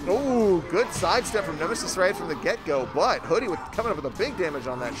 Oh, good sidestep from Nemesis right from the get-go, but Hoodie coming up with a big damage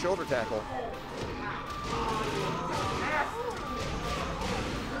on that shoulder tackle.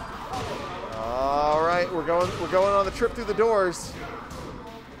 All right, we're going on the trip through the doors.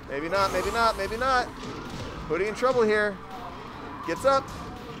 Maybe not, maybe not, maybe not. Hoodie in trouble here. Gets up.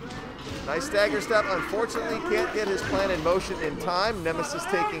 Nice stagger step. Unfortunately, can't get his plan in motion in time. Nemesis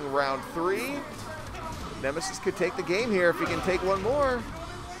taking round 3. Nemesis could take the game here if he can take one more.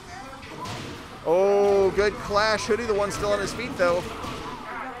 Oh, good clash. Hoodie, the one still on his feet, though.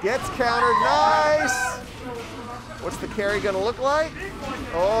 Gets countered. Nice. What's the carry going to look like?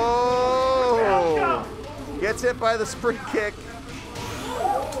 Oh. Gets hit by the spring kick.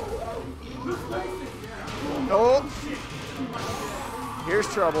 Oh. Here's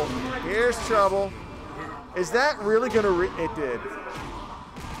trouble. Here's trouble. Is that really going to... It did.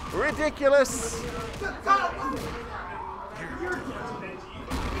 Ridiculous.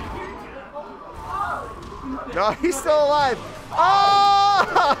 No, he's still alive.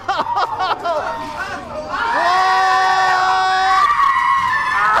 Oh!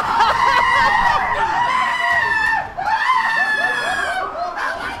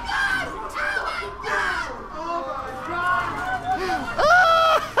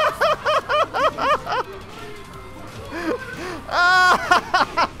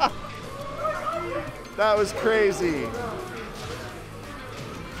 That was crazy.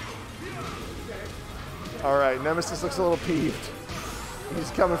 All right, Nemesis looks a little peeved.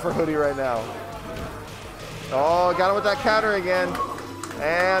 He's coming for Hoodie right now. Oh, got him with that counter again.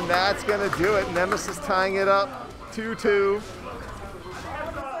 And that's going to do it. Nemesis tying it up 2-2.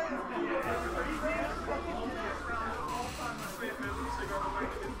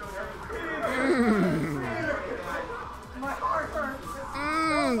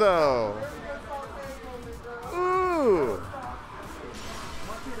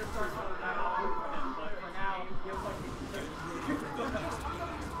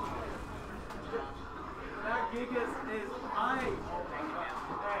 That Gigas is I. Hey,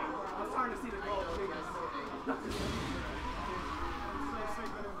 I'm starting to see the goal of Gigas.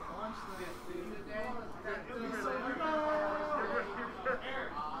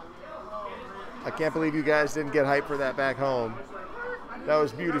 I can't believe you guys didn't get hyped for that back home. That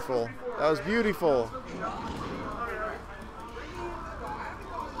was beautiful. That was beautiful.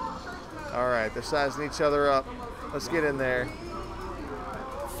 All right, they're sizing each other up. Let's get in there.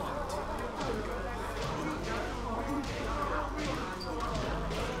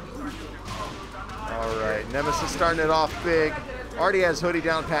 All right, Nemesis starting it off big. Already has Hoodie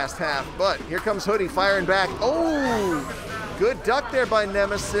down past half, but here comes Hoodie firing back. Oh, good duck there by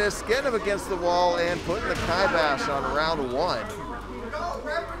Nemesis. Getting him against the wall and putting the kibosh on round one.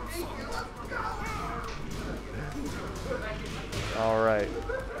 All right.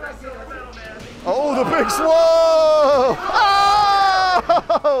 Oh, the big slow!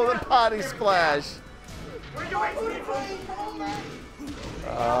 Oh, the potty splash.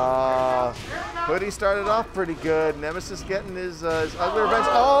 Hoodie started off pretty good. Nemesis getting his ugly revenge.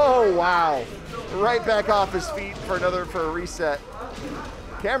 Oh, wow. Right back off his feet for a reset.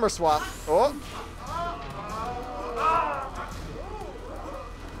 Camera swap. Oh.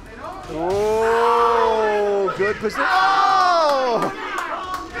 Oh, good position. Oh!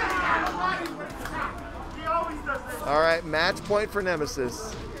 All right, match point for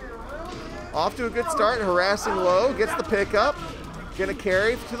Nemesis. Off to a good start, harassing low, gets the pickup. Gonna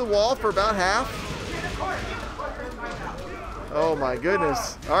carry to the wall for about half. Oh my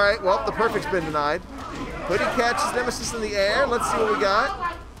goodness. All right, well, the perfect's been denied. Hoodie catches Nemesis in the air. Let's see what we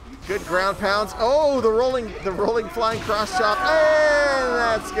got. Good ground pounds. Oh, the rolling flying cross chop. And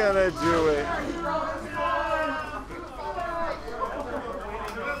that's gonna do it.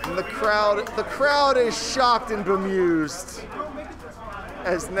 And the crowd is shocked and bemused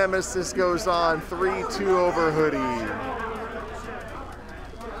as Nemesis goes on 3-2 over Hoodie.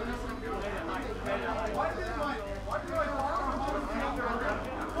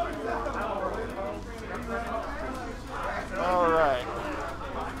 All right.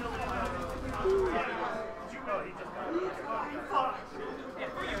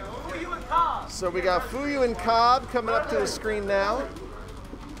 So we got Fuyu and Cobb coming up to the screen now.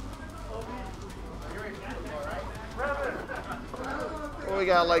 Well, we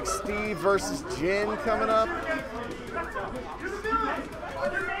got like Steve versus Jin coming up.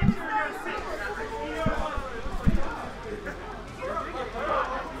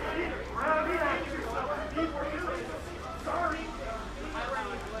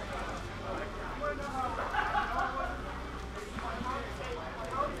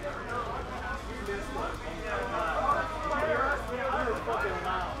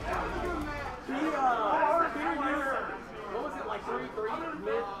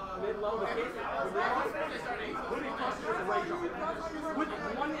 With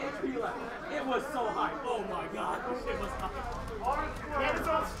 1 HP left. It was so high. Oh my god. It was high. Yeah, it's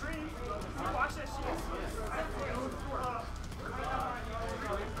on stream. Watch that shit.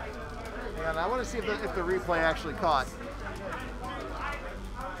 Hang on, I want to see if the replay actually caught.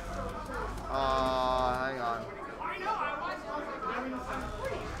 Hang on. I know, I watched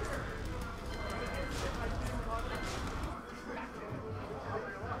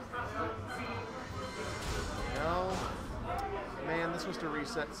No. Man, this was to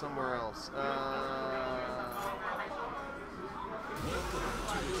reset somewhere else. No?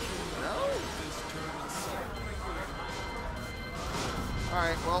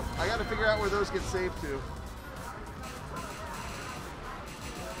 Alright, well, I gotta figure out where those get saved to.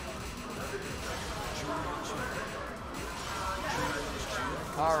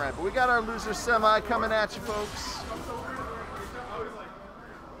 Alright, but we got our loser semi coming at you, folks.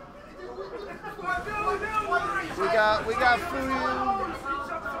 We got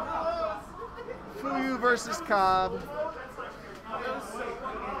Fuyu versus Cobb.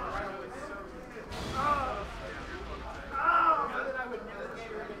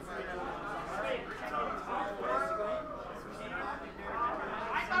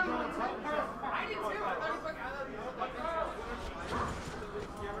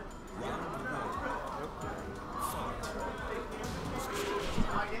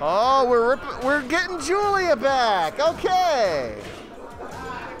 Oh, we're getting Julia back. Okay.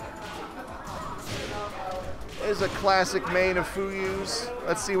 There's a classic main of Fuyu's.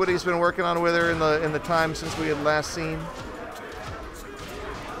 Let's see what he's been working on with her in the time since we had last seen.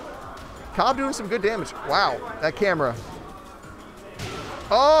 Cobb doing some good damage. Wow, that camera.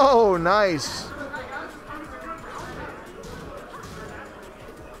 Oh, nice.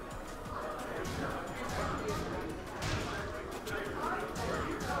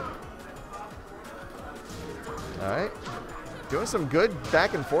 Doing some good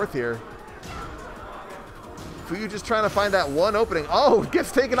back and forth here. Fuyu just trying to find that one opening. Oh,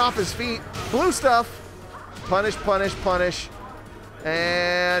 gets taken off his feet. Blue stuff. Punish, punish, punish.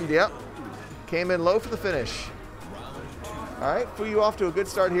 And, yep. Came in low for the finish. All right, Fuyu off to a good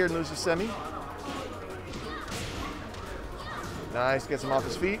start here in loser semi. Nice, gets him off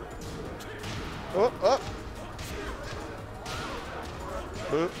his feet. Oh, oh.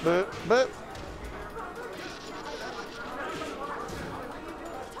 Boop, boop, boop.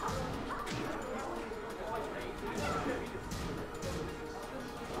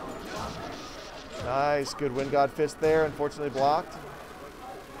 Nice, good Wind God Fist there, unfortunately blocked.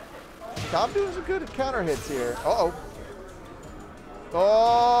 Cobb doing some good counter hits here. Uh-oh.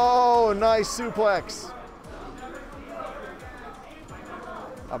 Oh, nice suplex.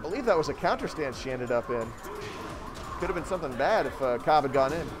 I believe that was a counter stance she ended up in. Could have been something bad if Cobb had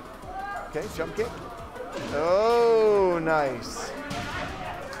gone in. Okay, jump kick. Oh, nice.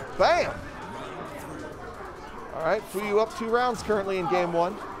 Bam! All right, Fuyu up 2 rounds currently in game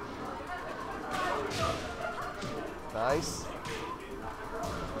 1. Nice.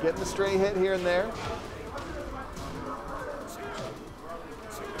 Getting the stray hit here and there.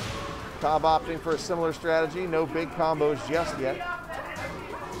 Cobb opting for a similar strategy. No big combos just yet.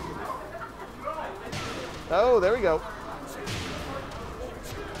 Oh, there we go.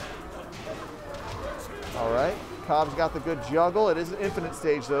 All right. Cobb's got the good juggle. It is an infinite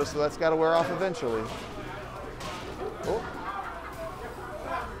stage, though, so that's got to wear off eventually. Oh.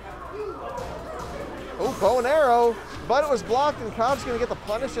 Oh, bow and arrow. But it was blocked, and Cobb's going to get the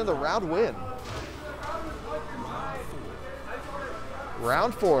punish and the round win.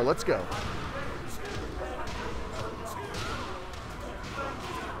 Round 4. Let's go.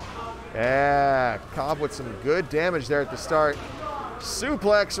 Yeah, Cobb with some good damage there at the start.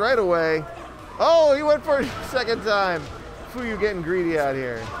 Suplex right away. Oh, he went for it a second time. Fuyu getting greedy out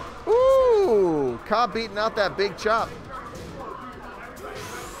here. Ooh, Cobb beating out that big chop.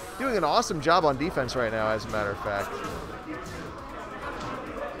 Doing an awesome job on defense right now, as a matter of fact.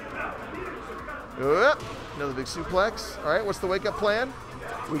 Oop, another big suplex. All right, what's the wake-up plan?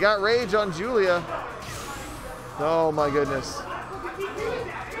 We got Rage on Julia. Oh, my goodness.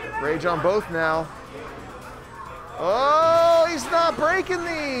 Rage on both now. Oh, he's not breaking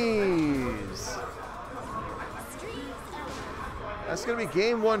these. That's going to be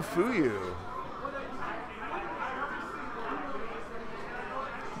game 1 Fuyu.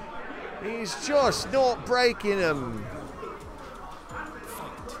 He's just not breaking them.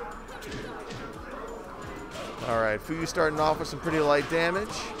 All right, Fuyu starting off with some pretty light damage.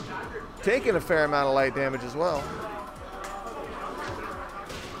 Taking a fair amount of light damage as well.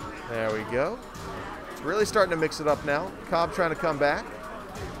 There we go. Really starting to mix it up now. Cobb trying to come back.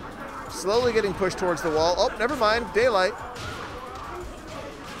 Slowly getting pushed towards the wall. Oh, never mind. Daylight.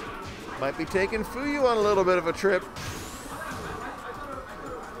 Might be taking Fuyu on a little bit of a trip.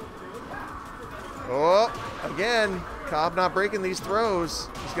 Oh, again. Cobb not breaking these throws.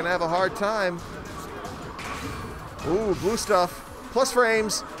 He's going to have a hard time. Ooh, blue stuff. Plus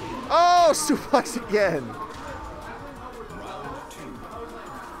frames. Oh, suplex again.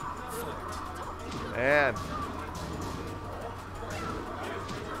 Man.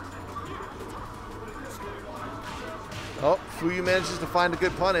 Oh, Fuyu manages to find a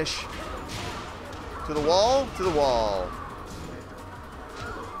good punish. To the wall, to the wall.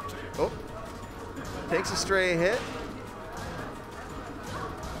 Oh. Takes a stray hit.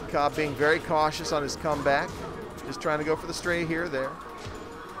 Cobb being very cautious on his comeback. Just trying to go for the stray here, there.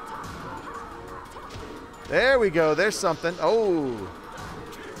 There we go. There's something. Oh.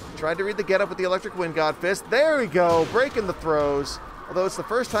 Tried to read the getup with the electric wind god fist. There we go. Breaking the throws. Although it's the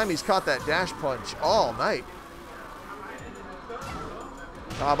first time he's caught that dash punch all night.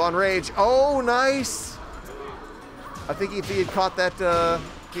 Cobb on Rage. Oh, nice. I think if he had caught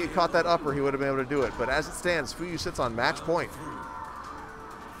that upper, he would have been able to do it. But as it stands, Fuyu sits on match point.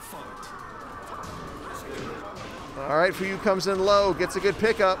 All right, Fuyu comes in low, gets a good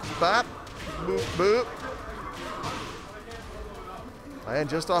pickup. Bop, boop, boop. And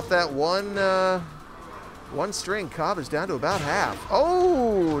just off that one string, Cobb is down to about half.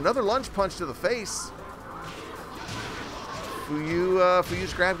 Oh, another lunge punch to the face.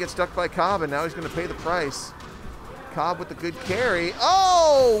 Fuyu's grab gets stuck by Cobb, and now he's going to pay the price. Cobb with the good carry.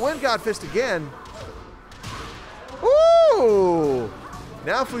 Oh, wind god fist again. Ooh,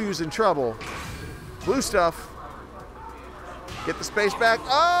 now Fuyu's in trouble. Blue stuff. Get the space back.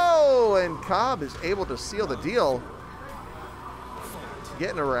 Oh, and Cobb is able to seal the deal.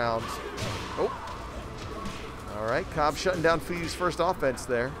 Getting around. Oh. All right, Cobb shutting down Fuyu's first offense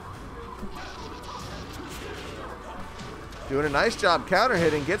there. Doing a nice job counter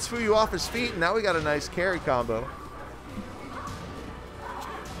hitting. Gets Fuyu off his feet, and now we got a nice carry combo.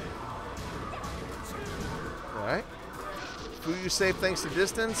 All right. Fuyu safe thanks to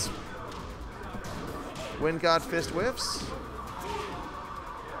distance. Wind God fist whiffs.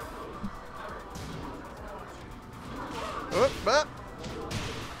 Oop, up.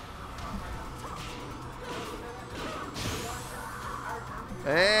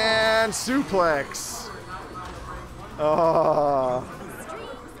 And suplex. Oh.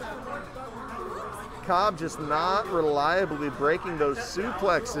 Cobb just not reliably breaking those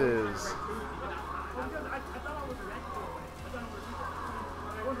suplexes.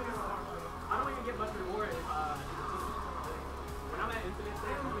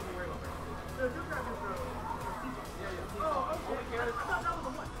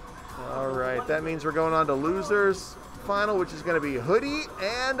 All right, that means we're going on to losers final, which is going to be Hoodie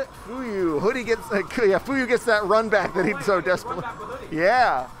and Fuyu. Hoodie gets, yeah, Fuyu gets that run back that he so desperately.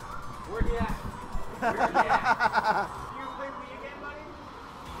 Yeah. Where he at? Where he at? You play me again, buddy?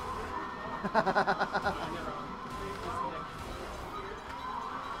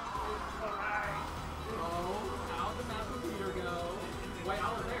 How'd the Master Peter go? Wait, I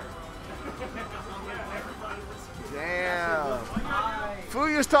was there. Damn.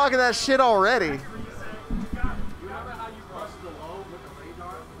 Fuyu's talking that shit already. You remember how you crushed the low with the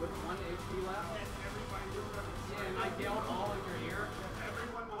radar with 1 HP left? Yeah, and I yelled all in your ear.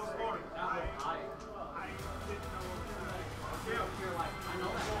 Everyone was scoring. That was hype. I didn't know what to say. You're like, I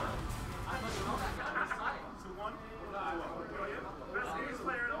know that one. I fucking know that guy. That's tight. 2-1? Best English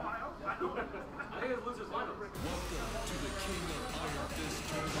player in Ohio? I know it. I think it's losers final. Welcome to the King of Iron Fist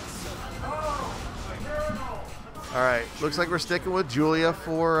Tournament 7. All right, looks like we're sticking with Julia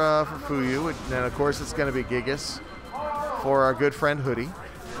for Fuyu, and of course it's going to be Gigas for our good friend Hoodie,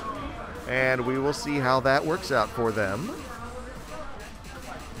 and we will see how that works out for them.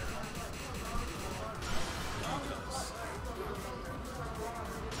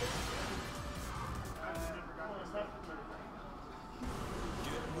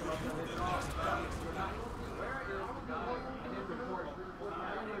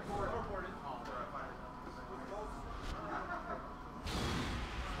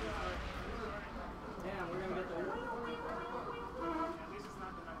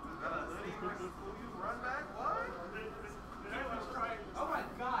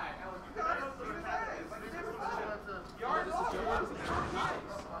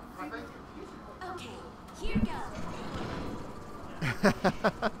 Okay, here goes.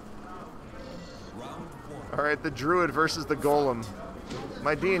 All right, the Druid versus the Golem.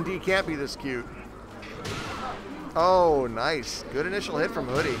 My D&D can't be this cute. Oh, nice. Good initial hit from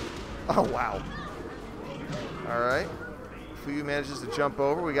Hoodie. Oh, wow. All right. Fuyu manages to jump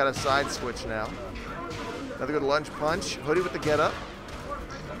over. We got a side switch now. Another good lunge punch. Hoodie with the get up.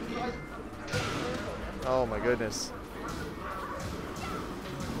 Oh, my goodness.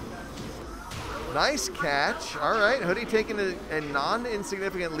 Nice catch. All right, Hoodie taking a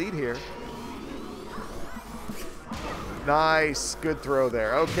non-insignificant lead here. Nice, good throw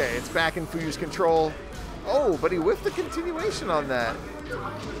there. Okay, it's back in Fuyu's control. Oh, but he whiffed the continuation on that.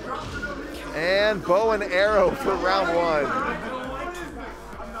 And bow and arrow for round one.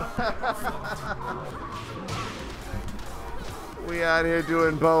 We out here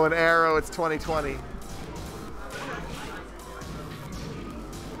doing bow and arrow. It's 2020.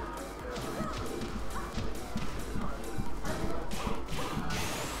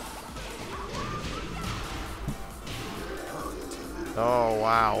 Oh,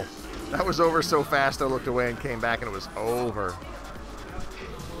 wow. That was over so fast I looked away and came back and it was over.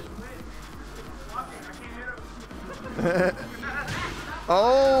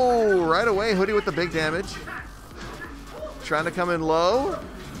 Oh, right away, Hoodie with the big damage. Trying to come in low.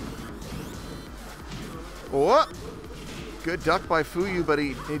 Oh, good duck by Fuyu, but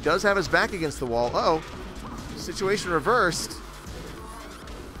he does have his back against the wall. Uh-oh, situation reversed.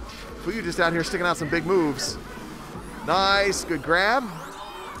 Fuyu just out here sticking out some big moves. Nice, good grab.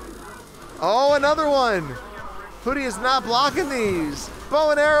 Oh, another one. Hoodie is not blocking these.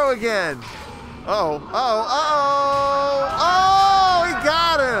 Bow and arrow again. Oh, he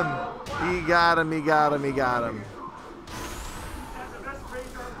got him. He got him, he got him, he got him.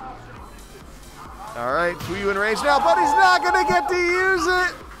 All right, Fuyu in range now, but he's not gonna get to use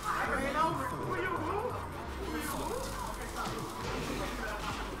it.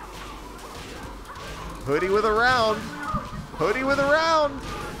 Hoodie with a round. Hoodie with a round.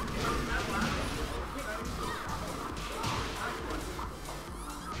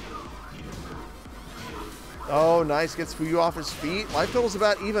 Oh, nice. Gets Fuyu off his feet. Life total's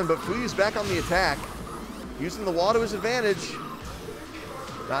about even, but Fuyu's back on the attack. Using the wall to his advantage.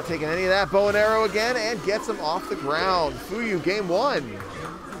 Not taking any of that bow and arrow again, and gets him off the ground. Fuyu, game 1.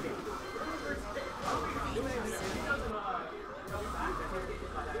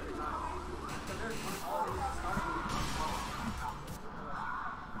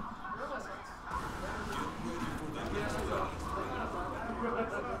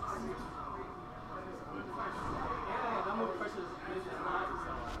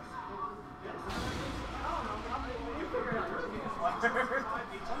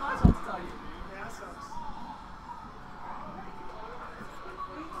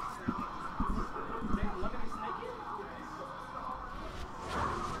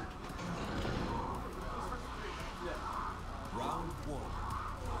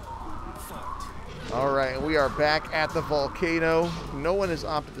 All right, we are back at the volcano. No one has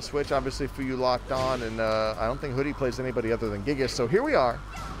opted to switch. Obviously, Fuyu locked on, and I don't think Hoodie plays anybody other than Gigas. So here we are.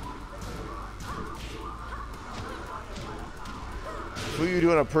 Fuyu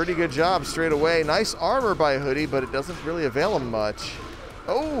doing a pretty good job straight away. Nice armor by Hoodie, but it doesn't really avail him much.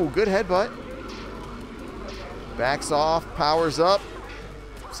 Oh, good headbutt. Backs off, powers up.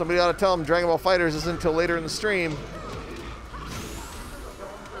 Somebody ought to tell him Dragon Ball FighterZ isn't until later in the stream.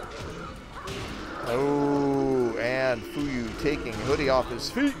 Oh, and Fuyu taking Hoodie off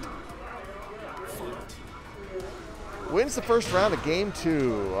his feet. Wins the first round of game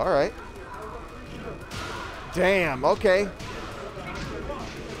 2. All right. Damn, okay.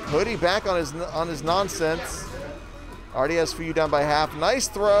 Hoodie back on his nonsense. Already has Fuyu down by half. Nice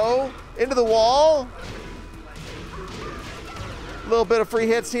throw into the wall. A little bit of free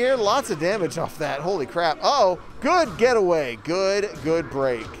hits here. Lots of damage off that. Holy crap. Uh-oh, good getaway. Good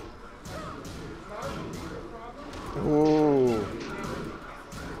break. Ooh.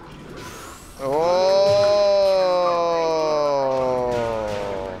 Oh.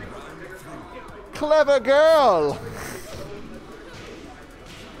 Clever girl.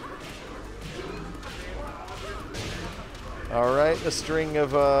 All right, a string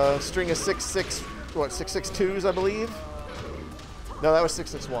of 662s, I believe. No, that was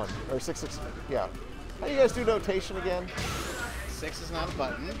 661 or 66. Yeah. How do you guys do notation again? 6 is not a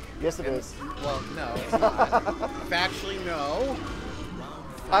button. Yes, it is. Well, no, it's not. Factually, no.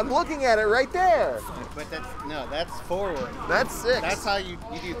 I'm looking at it right there. But that's forward. That's 6. That's how you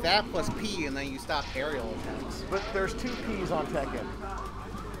do that plus P, and then you stop aerial attacks. But there's 2 P's on Tekken.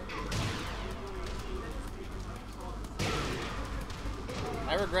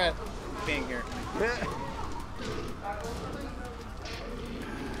 I regret being here.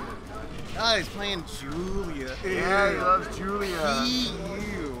 Oh, he's playing Julia. Yeah, he loves Julia.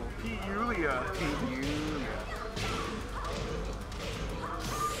 P-U. Julia. Julia.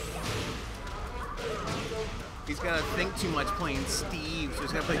 He's gotta think too much playing Steve, so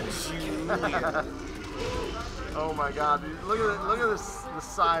he's gotta play Julia. Oh my God! Dude. Look at this the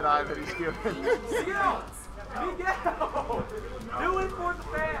side eye that he's giving. Miguel! Do it for the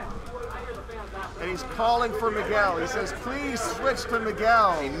fans! And he's calling for Miguel. He says, "Please switch to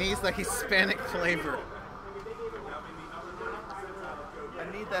Miguel." He needs the Hispanic flavor. I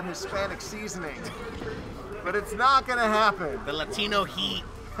need that Hispanic seasoning, but it's not gonna happen. The Latino heat.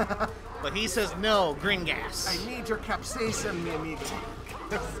 But he says no, green gas. I need your capsaicin, mi amigo.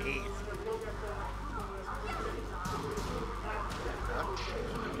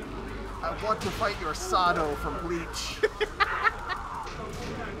 I want to fight your Sado from Bleach.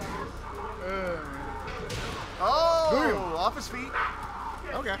 Oh, off his feet.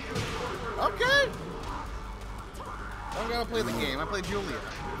 Okay. Okay. I'm gonna play the game. I play Julia.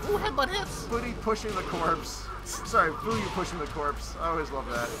 Ooh, headbutt hits. Hoodie pushing the corpse. Sorry, Fuyu pushing the corpse. I always love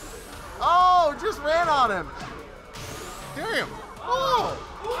that. Oh, just ran on him. Damn. Oh.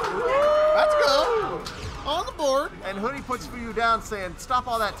 Let's go. On the board. And Hoodie puts Fuyu down saying, "Stop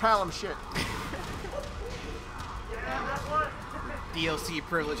all that Talum shit." DLC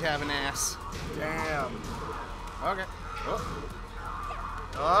privilege having ass. Damn. Okay. Oh.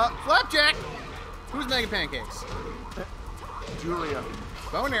 Flapjack. Who's making pancakes? Julia.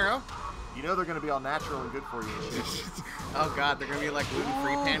 Bow and arrow. You know they're going to be all natural and good for you. Oh God, they're gonna be like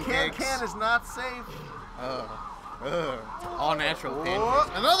gluten-free pancakes. Can is not safe. All natural pancakes. Oh.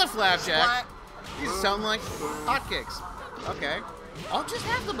 Another flapjack. Splat. These sound like hotcakes. Okay. I'll just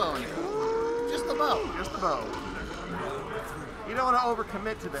have the bow in here. Just the bow. Just the bow. You don't want to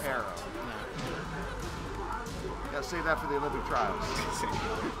overcommit to the arrow. You gotta save that for the Olympic trials.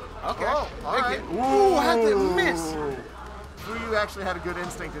 Okay. Oh, all right. Ooh, how did it miss? Fuyu actually had a good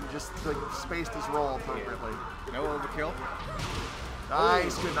instinct and just like, spaced his roll appropriately. No overkill.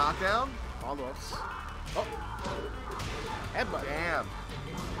 Nice, good knockdown. All those. Oh. Headbutt. Damn.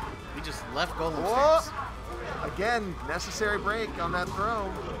 He just left Golem Whoa. stance. Again, necessary break on that throw.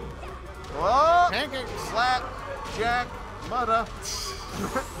 Whoa! Pancake. Slap, jack, mudda.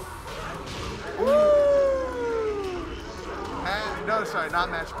 Woo! No, sorry,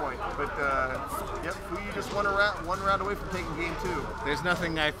 not match point. But yep, Fuyu just one round away from taking game 2. There's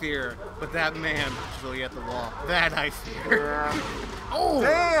nothing I fear, but that man really at the wall. That I fear. Yeah. Oh!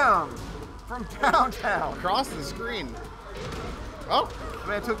 Damn! From downtown. Across the screen. Oh! The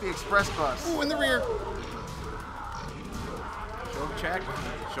man took the express bus. Ooh, in the rear. Shoulder check.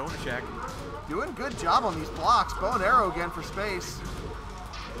 Shoulder check. Doing good job on these blocks. Bow and arrow again for space.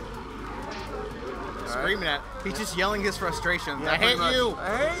 Screaming at. He's just yelling his frustration. Yeah, I hate pretty you. much.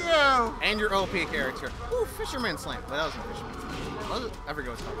 I hate you. And your OP character. Ooh, Fisherman Slam. Well, that wasn't Fisherman. Was it? I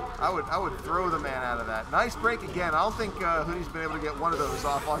forget what it's called. I would throw the man out of that. Nice break again. I don't think Hoodie's been able to get one of those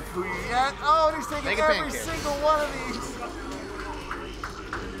off on Fuyu yet. Oh, and he's taking Make a every pancake. single one of these.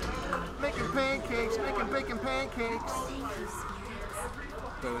 Making pancakes, making bacon pancakes.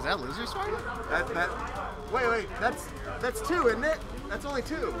 Wait, was that Loser's Fight? Wait, that's 2, isn't it? That's only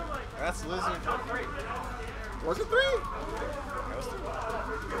 2. That's Loser. Was it 3?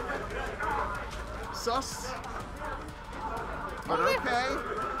 Sus. But okay.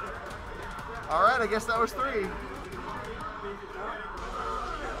 All right, I guess that was 3.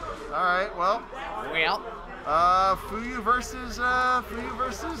 All right, well. Fuyu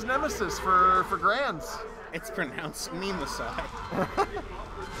versus Nemesis for grands. It's pronounced Nemesis.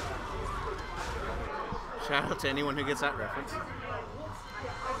 Shout out to anyone who gets that reference.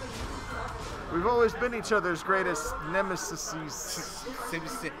 We've always been each other's greatest nemesis. Nemesis.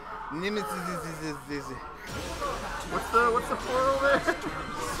 What's the plural there?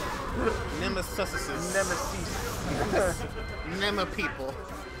 Nemesis. Nemesis. Nema people.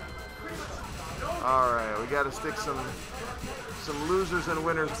 All right, we got to stick some losers and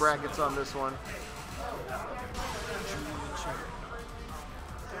winners brackets on this one.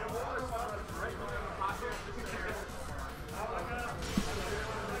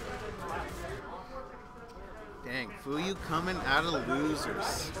 Dang, Fuyu coming out of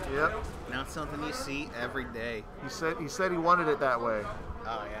losers. Yep. Not something you see every day. He said he wanted it that way.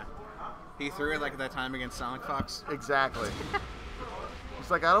 Oh yeah. He threw it like at that time against Sonic Fox. Exactly. He's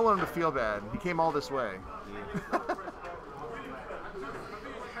like, I don't want him to feel bad. He came all this way. Yeah.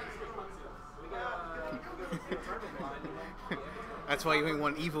 That's why you ain't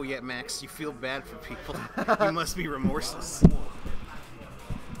won evil yet, Max. You feel bad for people. You must be remorseless.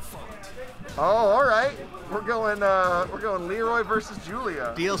 Oh, all right. We're going Leroy versus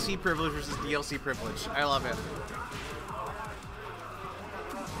Julia. DLC privilege versus DLC privilege. I love it.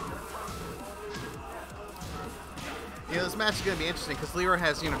 You know, this match is going to be interesting because Leroy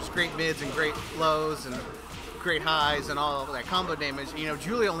has, just great mids and great lows and great highs and all that combo damage.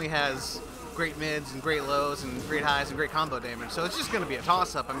 Julia only has great mids and great lows and great highs and great combo damage. So it's just going to be a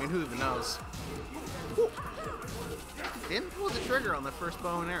toss-up. I mean, who even knows? Woo. Didn't pull the trigger on the first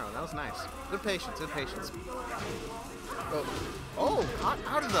bow and arrow. That was nice. Good patience, good patience. Oh,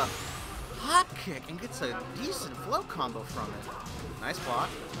 out of the hop kick and gets a decent flow combo from it. Nice block.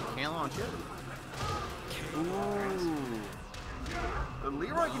 Can't launch it. Ooh. But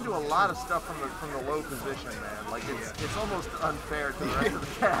Leroy can do a lot of stuff from the low position, man. Like it's almost unfair to the rest of the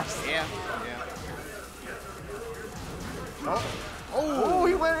cast. Yeah. Oh,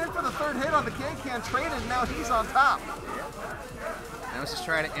 he went in for the third hit on the can traded, and now he's on top. Nemesis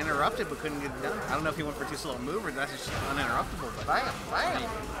tried to interrupt it, but couldn't get it done. I don't know if he went for too slow a move or that's just uninterruptible. But Bam.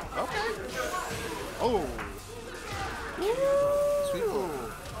 okay. Oh. Ooh. Sweet pull.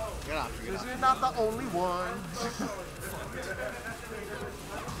 Get off. Because you're not the only one.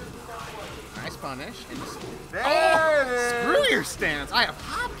 Nice punish. There it is. Screw your stance. I have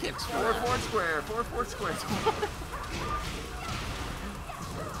hop kicks for 4-4 square. 4-4 square.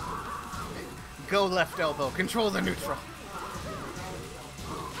 Go left elbow. Control the neutral.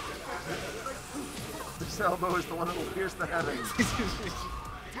 This elbow is the one that will pierce the heavens.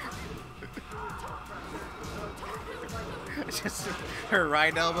 Just her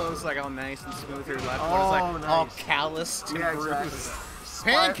right elbow is like all nice and smooth. Her left one is like nice. all calloused and Yeah, bruised.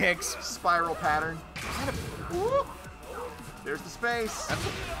 exactly. Pancakes. Spiral pattern. Whoop. There's the space. He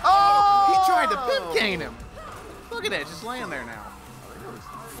tried to pip cane him. Look at it, just laying there now.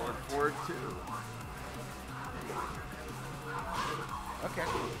 Forward 2. Okay.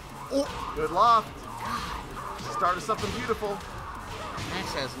 Oh, good loft. Start of something beautiful.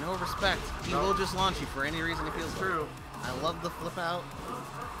 Max has no respect. He will just launch you for any reason he feels True. I love the flip out.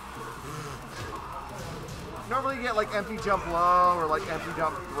 Normally you get like empty jump low or like empty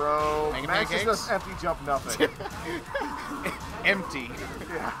jump throw. Making Max just pancakes? does empty jump nothing. Empty.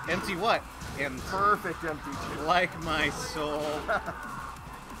 Yeah. Empty what? Perfect empty jump. Like my soul.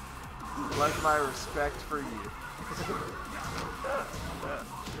 Like my respect for you.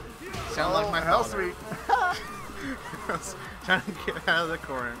 Sound like my hell father. sweet. Trying to get out of the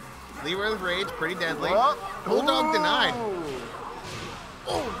corner. Leroy with rage, pretty deadly. Oh. Bulldog denied. Ooh.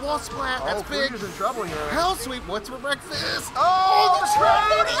 Oh, wall splat. That's big. Fuyu's in trouble here. Hell sweep. What's for breakfast? Oh, the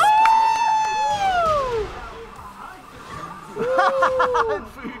train! And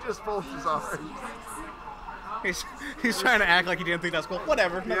Fuyu just folds his arms. He's trying to act like he didn't think that's cool.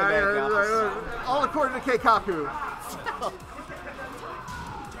 Whatever. Yeah, all according to Keikaku.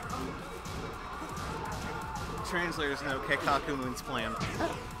 Translators know Keikaku means plan.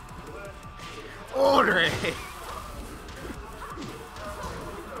 Order.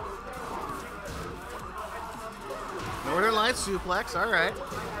 Northern Lights suplex. All right.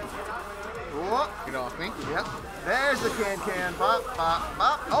 Whoop. Get off me. Yep. There's the can. Bop, bop,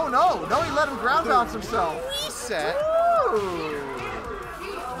 bop. Oh, no. No, he let him ground bounce himself. Reset. Ooh.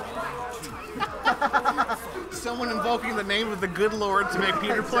 Someone invoking the name of the good Lord to make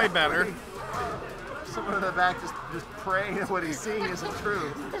Peter play better. Someone in the back just praying that what he's seeing isn't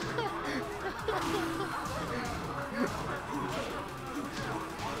true.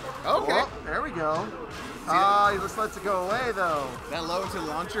 Okay. Well, there we go. He just lets it go away, though. That low to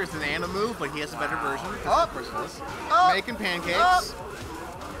launcher is an Anna move, but he has a better version. Up. Making pancakes. Up.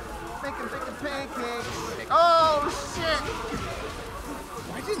 Making pancakes. Oh, shit.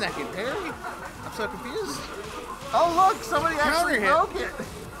 Why didn't that get parried? I'm so confused. Oh, look. Somebody actually Counter hit. broke it.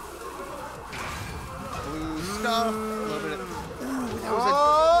 Blue stuff. A little bit of... Ooh, that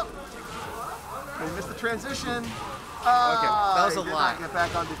was He missed the transition. that was a he did lot. Not get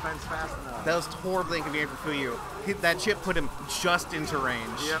back on defense fast enough. That was horribly inconvenient for Fuyu. That chip put him just into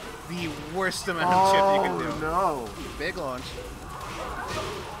range. Yep. The worst amount of chip you can do. No. Big launch.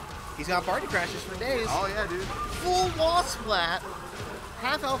 He's got party crashes for days. Oh, yeah, dude. Full wall splat.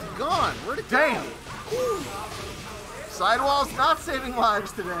 Half health gone. Where'd it go? Damn. Sidewall's not saving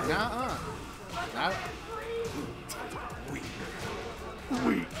lives today. Nuh-uh. Not...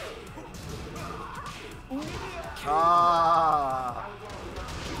 Weak.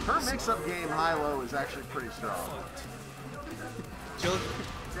 Her mix-up game high-low is actually pretty strong.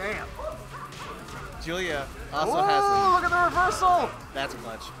 Damn. Julia also Oh, has look at the reversal. That's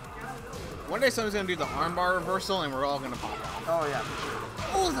clutch. One day someone's going to do the armbar reversal and we're all going to pop out. Oh, yeah, for sure.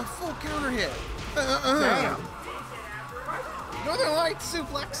 Oh, the full counter hit. Damn. Northern Lights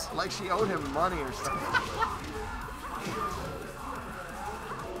suplex. Like she owed him money or something.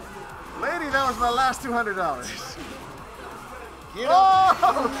 Lady, that was my last $200. Get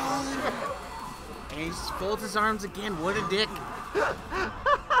Oh, and he just folds his arms again. What a dick.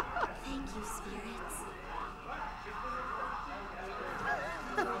 Thank you, spirits.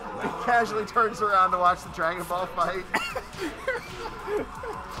 He casually turns around to watch the Dragon Ball fight.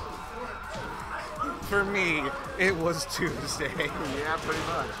 For me, it was Tuesday. Yeah, pretty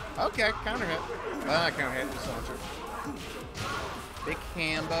much. Okay, counter hit. Counter hit. Just launcher. Big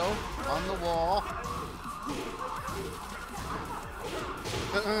Hambo on the wall.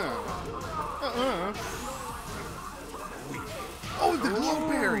 Oh, the glow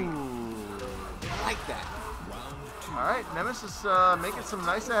berry. I like that. All right, Nemesis making some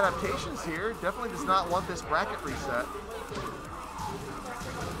nice adaptations here. Definitely does not want this bracket reset.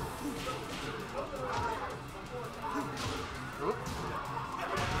 Oop.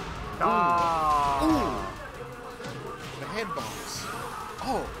 Ooh. The head bombs.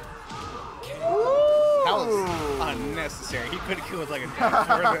 Oh. That was unnecessary. He could have killed like a dash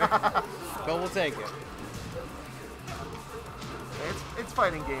further. But we'll take it. It's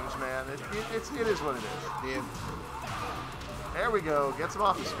fighting games, man. It is what it is. Yeah. There we go. Gets him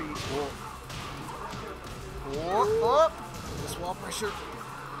off his feet. Whoop. Just wall pressure.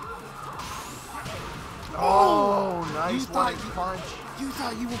 Oh, nice You thought one punch. You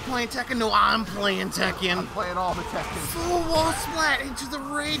thought you were playing Tekken? No, I'm playing Tekken. I'm playing all the Tekken. Full wall splat into the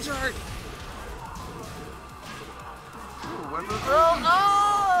rage art. Went for the throw.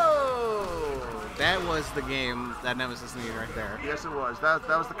 Oh! That was the game that Nemesis needed right there. Yes, it was. That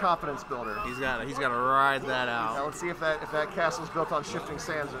was the confidence builder. He's got to ride that Now out. let's see if that castle's built on shifting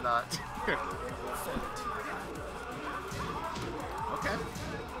sands or not. Okay.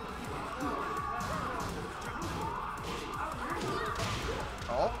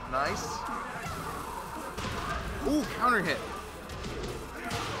 Oh, nice. Ooh, counter hit.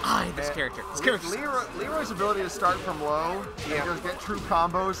 I hate this character. This character's... Leroy's ability to start from low and Yeah. just get true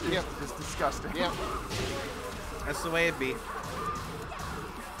combos is Yep. just disgusting. Yep. That's the way it be.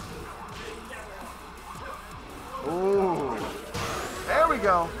 Ooh. There we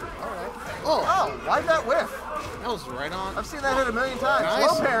go. Alright. Oh, why'd that whiff? That was right on. I've seen that hit a million times. Nice.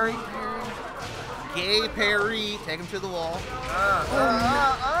 Slow parry. Gay parry. Take him to the wall.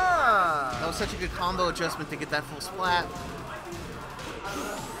 That was such a good combo adjustment to get that full splat.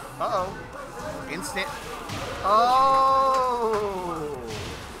 Uh-oh. Instant. Oh!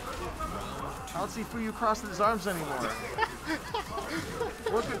 I don't see Fuyu crossing his arms anymore.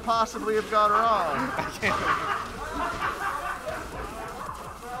 What could possibly have gone wrong? Okay.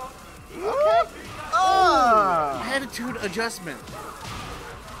 Ah! Attitude adjustment.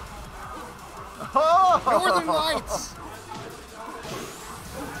 Oh! Northern Lights.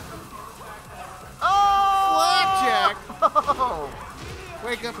 Oh! Blackjack. Oh!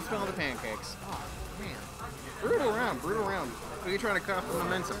 Wake up and smell the pancakes. Oh, man. Brutal round, brutal round. Who are you trying to cut off the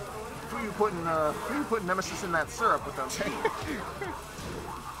momentum? Fuyu putting Nemesis in that syrup with them.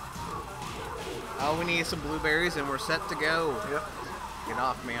 Oh, we need some blueberries and we're set to go. Yep. Get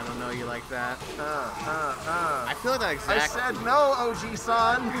off me, I don't know you like that. I I feel that exact. said no,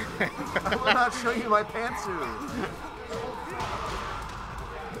 OG-san. I will not show you my pantsuit.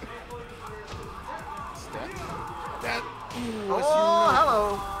 That. Ooh, Oh,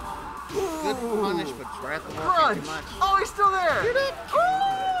 hello. Good punish, but it's right at the mark. Crunch. Too much. Oh, he's still there.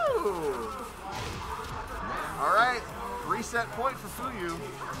 Ooh. All right. Reset point for Fuyu.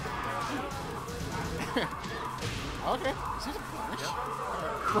 Okay. Is this a punish?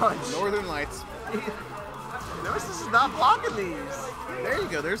 Crunch. Northern Lights. Nemesis is not blocking these. There you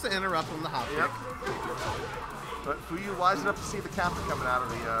go. There's the interrupt from the hop kick. Yep. But Fuyu wise enough to see the counter coming out of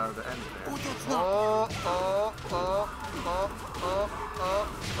the end there. Oh, that's Oh.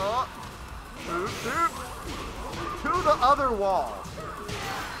 Doop. To the other wall.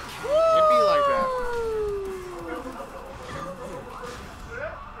 It'd be like that.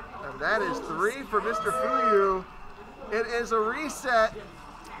 And that is 3 for Mr. Fuyu. It is a reset.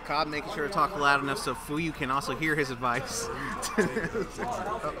 Cobb making sure to talk loud enough so Fuyu can also hear his advice.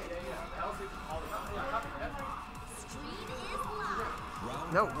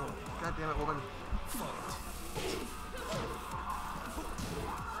 No. God damn it, woman.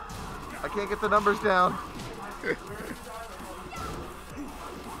 I can't get the numbers down.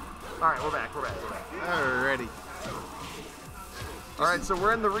 Alright, we're back. Alrighty. Alright, so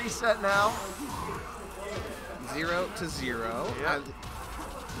we're in the reset now. 0-0. Yep.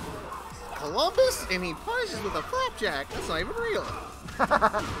 Columbus, and he punishes with a flapjack. That's not even real.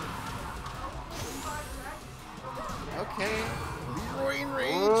 Okay. Leroy in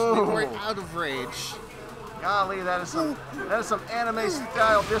rage. Ooh. Leroy out of rage. Golly, that is some anime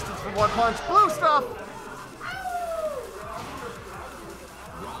style distance from one punch. Blue stuff.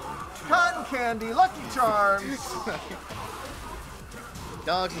 Cotton candy, Lucky Charms,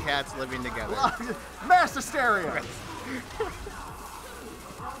 Dogs and cats living together. mass hysteria.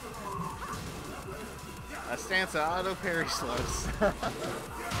 A stance of auto parry slows.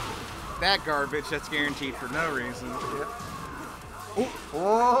 That garbage that's guaranteed for no reason.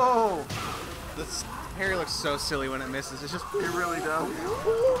 Whoa! This parry looks so silly when it misses. It's just It really does.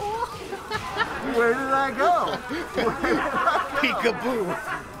 Where did I go? peekaboo.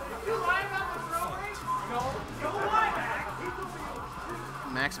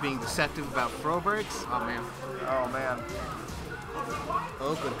 Max being deceptive about throw breaks. Oh man. Oh man.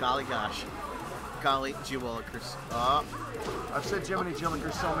 Oh good golly gosh. Golly Jewelakers. Oh. I've said Jiminy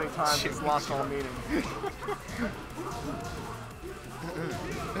Jilliker so many times it's lost all meaning.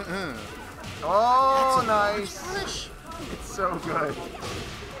 Oh, nice. It's so good.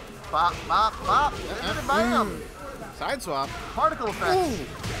 Bop, bop, bop. Bam. Side swap. Particle effects. Ooh.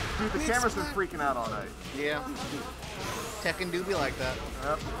 Dude, the camera's been freaking out all night. Yeah. Tekken do be like that.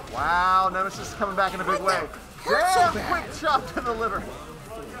 Yep. Wow, Nemesis is coming back in a big way. Hurts so Damn, bad. quick chop to the liver.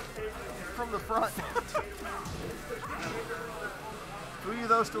 From the front. Fuyu,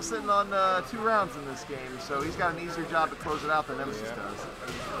 though, still sitting on 2 rounds in this game, so he's got an easier job to close it out than Nemesis does.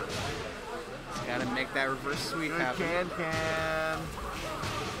 Gotta make that reverse sweep Good happen. can.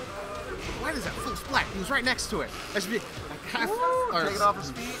 Why does that full splat? He was right next to it. That should be like half. Or Taking off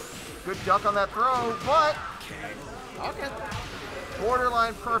his feet. Good duck on that throw, but okay.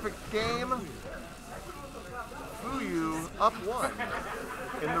 borderline perfect game. Fuyu up 1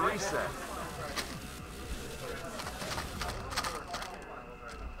 in the reset.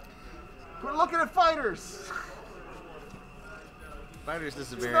 We're looking at fighters. Fighters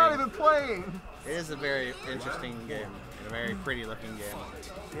is a He's very. not even playing. It is a very interesting game and a very pretty looking game.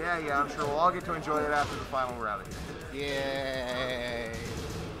 Yeah, I'm sure we'll all get to enjoy it after the final round of here. Yay!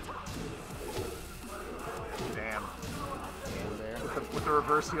 Damn. with the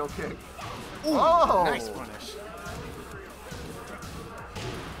reverse heel kick. Ooh, oh! Nice punish.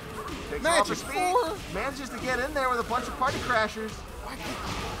 Takes Magic off his feet. 4. Manages to get in there with a bunch of party crashers.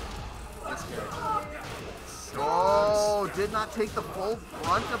 This guy. Oh, did not take the full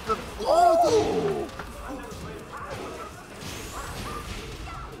brunt of the... Oh!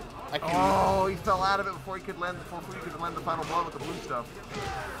 Oh, he fell out of it before he could land the final blow with the blue stuff.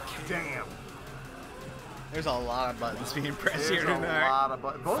 Damn. There's a lot of buttons being pressed There's here a tonight. lot of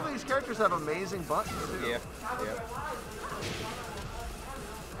buttons. Both of these characters have amazing buttons, too. Yeah.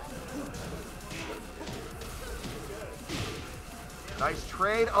 Nice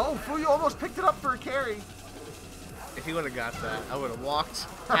trade. Oh, Fuyu almost picked it up for a carry. If he would have got that, I would have walked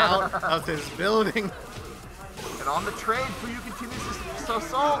out of this building. And on the trade, Fuyu continues to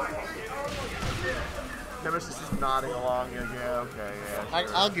assault. Nemesis is nodding along. Yeah, okay, yeah.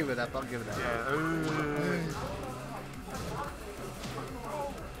 Sure. I'll give it up. I'll give it up. Yeah.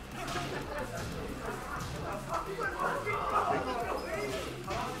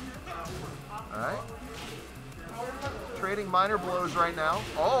 All right. Trading minor blows right now.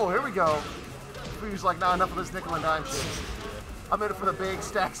 Oh, here we go. Fuyu's like, nah, enough of this nickel and dime shit. I'm in it for the big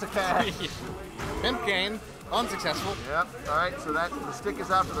stacks of cash. Pimp Cane, unsuccessful. Yep. All right, so the stick is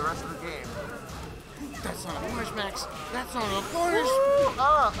out for the rest of the game. That's not a punish, Max. That's not a punish.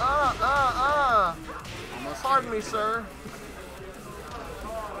 Pardon me, sir.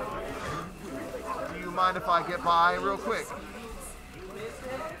 Do you mind if I get by real quick?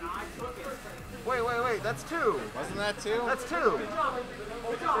 Wait. That's 2. Wasn't that 2? That's 2.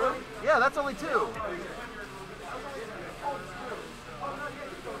 Yeah, that's only 2.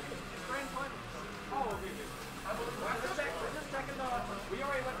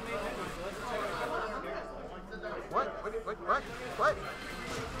 What?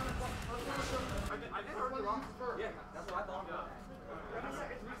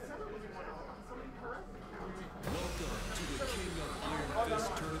 Welcome to the King of Iron Fist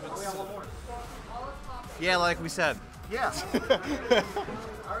Tournament 7. Yeah, like we said. Yeah.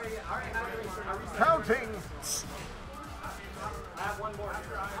 Counting.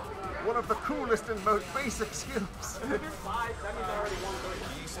 One of the coolest and most basic skills.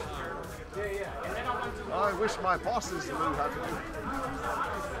 I wish my bosses knew how to do it.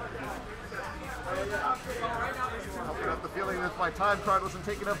 I got the feeling that if my time card wasn't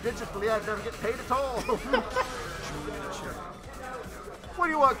taken up digitally, I'd never get paid at all. What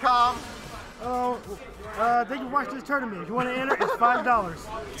do you want, Cobb? Oh, thank you for watching this tournament. If you want to enter, it's $5.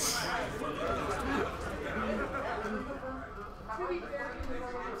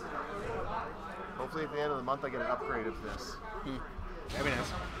 Hopefully at the end of the month I get an upgrade of this. That'd be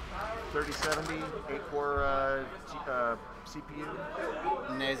nice. 3070, 8-core CPU.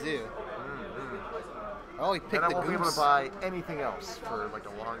 Nezu. Oh, he picked And I the won't be able to goose. buy anything else for like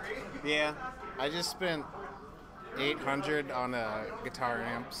a long time. Yeah, I just spent $800 on a guitar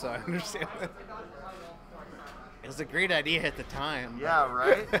amp, so I understand that. It was a great idea at the time. Yeah,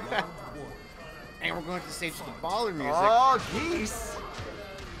 right? And we're going to the stage with the baller music. Oh, geese!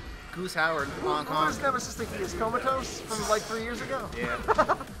 Goose Howard, Hong Who Kong. does Nemesis think he is? Comatose from like 3 years ago? Yeah.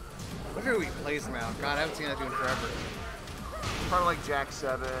 Wonder who he plays now. God, I haven't seen that dude in forever. Probably like Jack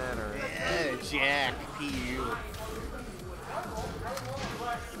 7 or... Yeah, Jack, PU.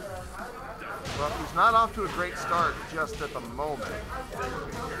 Well, he's not off to a great start just at the moment.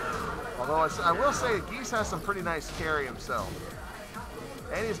 Although I will say Geese has some pretty nice carry himself.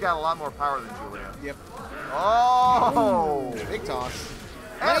 And he's got a lot more power than Julia. Yep. Oh! Big toss.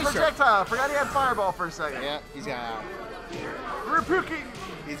 And Nice projectile! Forgot he had fireball for a second. Yeah, he's got Repuking!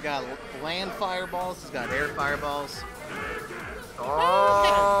 land fireballs, he's got air fireballs.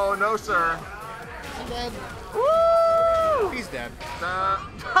 Oh, no, sir. He's dead. Woo! He's dead.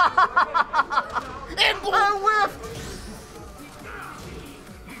 And I whiffed!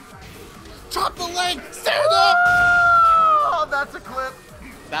 Chop the leg! Stand up! Oh, that's a clip.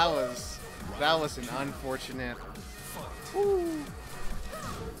 That was an unfortunate. Woo.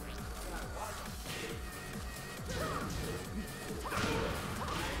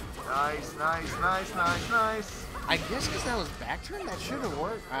 Nice. I guess because that was back turn, that should have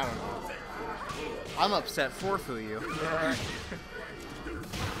worked. I don't know. I'm upset for Fuyu. Yeah.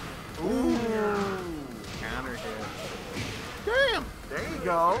 Ooh. Counter hit. Damn! There you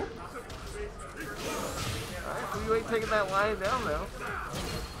go. All right, Fuyu ain't taking that line down though.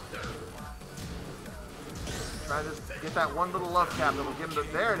 Trying to get that one little love cap that'll give him the.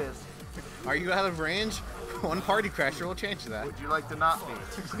 There it is. Are you out of range? One party crasher will change that. Would you like to not be?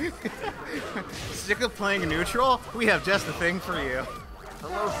 Sick of playing neutral? We have just the thing for you.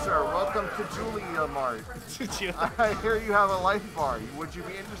 Hello, sir. Welcome to Julia Mart. I hear you have a life bar. Would you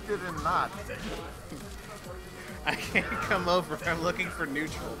be interested in not? I can't come over. I'm looking for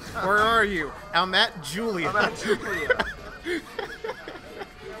neutral. Where are you? I'm at Julia. I'm at Julia.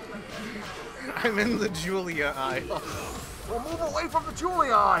 I'm in the Julia aisle. Well, move away from the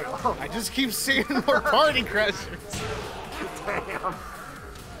Julia aisle. I just keep seeing more party crashers. Damn.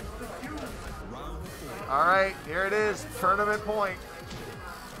 All right, here it is. Tournament point.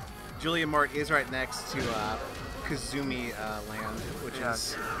 Julia Mart is right next to Kazumi Land, which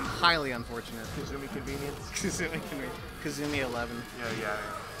is highly unfortunate. Kazumi Convenience. Kazumi 11. Yeah.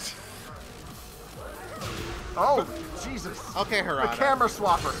 Oh, Jesus. Okay, Harada. The camera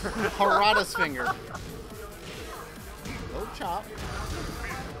swapper. Harada's finger. Oh, chop.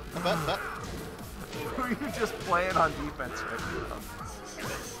 But. Who are you just playing on defense right now?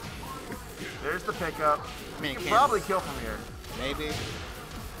 There's the pickup. You can probably kill from here. Maybe.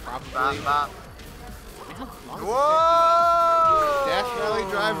 Probably. Bop. Man, Whoa! Dash Rally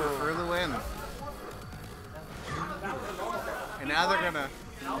Driver for the win. And now they're gonna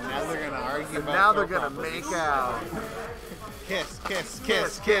argue about. Now they're gonna make out. Kiss.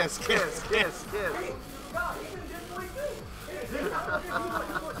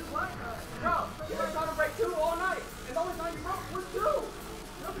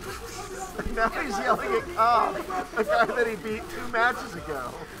 Now he's yelling at Cobb, the guy that he beat 2 matches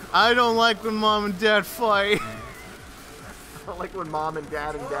ago. I don't like when mom and dad fight. I don't like when mom and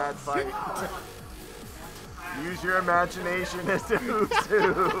dad fight. Use your imagination as to who's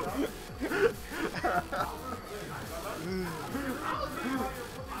who.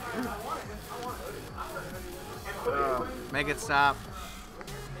 Make it stop.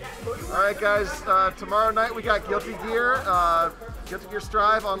 All right, guys. Tomorrow night we got Guilty Gear. Guilty Gear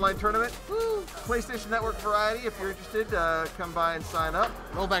Strive online tournament. Woo. PlayStation Network Variety. If you're interested, come by and sign up.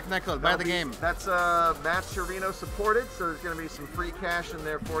 Rollback netcode. Buy the game. That's Matt Chirino supported, so there's going to be some free cash in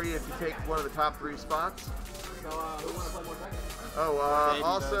there for you if you take one of the top 3 spots.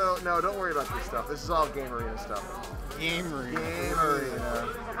 Also, no, don't worry about this stuff. This is all Game Arena stuff. Game Arena.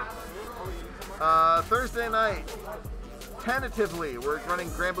 Thursday night, tentatively, we're running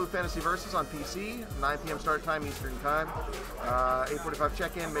Grand Blue Fantasy Versus on PC, 9 p.m. start time Eastern time. 8:45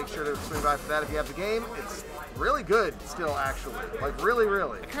 check-in. Make sure to swing by for that if you have the game. It's really good still, actually. Like, really.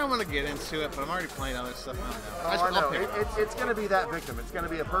 I kind of want to get into it, but I'm already playing other stuff now. I know. It's going to be that victim. It's going to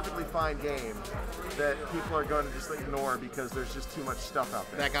be a perfectly fine game that people are going to just ignore because there's just too much stuff out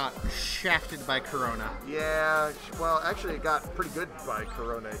there. That got shafted by Corona. Yeah, well, actually, it got pretty good by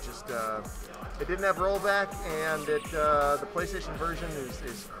Corona. It just, it didn't have rollback, and the PlayStation version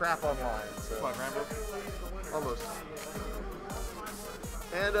is crap online. So. What, Rambo? Almost.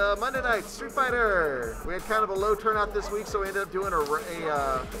 And Monday night, Street Fighter. We had kind of a low turnout this week, so we ended up doing a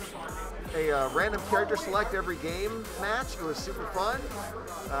random character select every game match. It was super fun.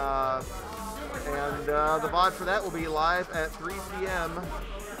 And the VOD for that will be live at 3 p.m.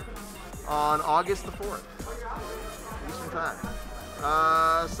 on August the 4th, Eastern time.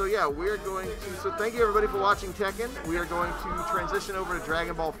 So yeah, we're going to, so thank you everybody for watching Tekken. We are going to transition over to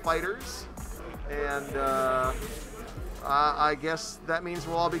Dragon Ball FighterZ, and I guess that means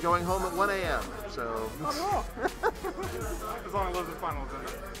we'll all be going home at 1 a.m. So. As long as losers finals, then.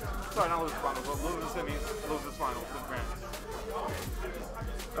 Sorry, not losers finals, but losers semis, losers finals, and grand.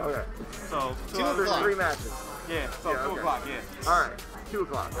 Okay. So 3 matches. Yeah. So 2 o'clock. Yeah. All right. 2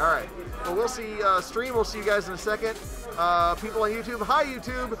 o'clock. All right. Well, we'll see. Stream. We'll see you guys in a second. People on YouTube. Hi,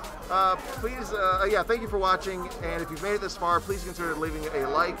 YouTube. Please. Thank you for watching. And if you've made it this far, please consider leaving a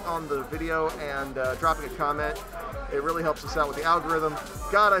like on the video and dropping a comment. It really helps us out with the algorithm.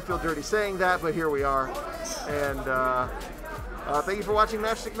 God, I feel dirty saying that, but here we are. And thank you for watching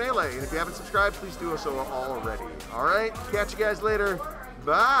Matchstick Melee. And if you haven't subscribed, please do so already. All right. Catch you guys later.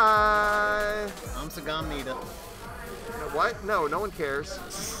 Bye. I'm Sagamnita. What? No, no one cares.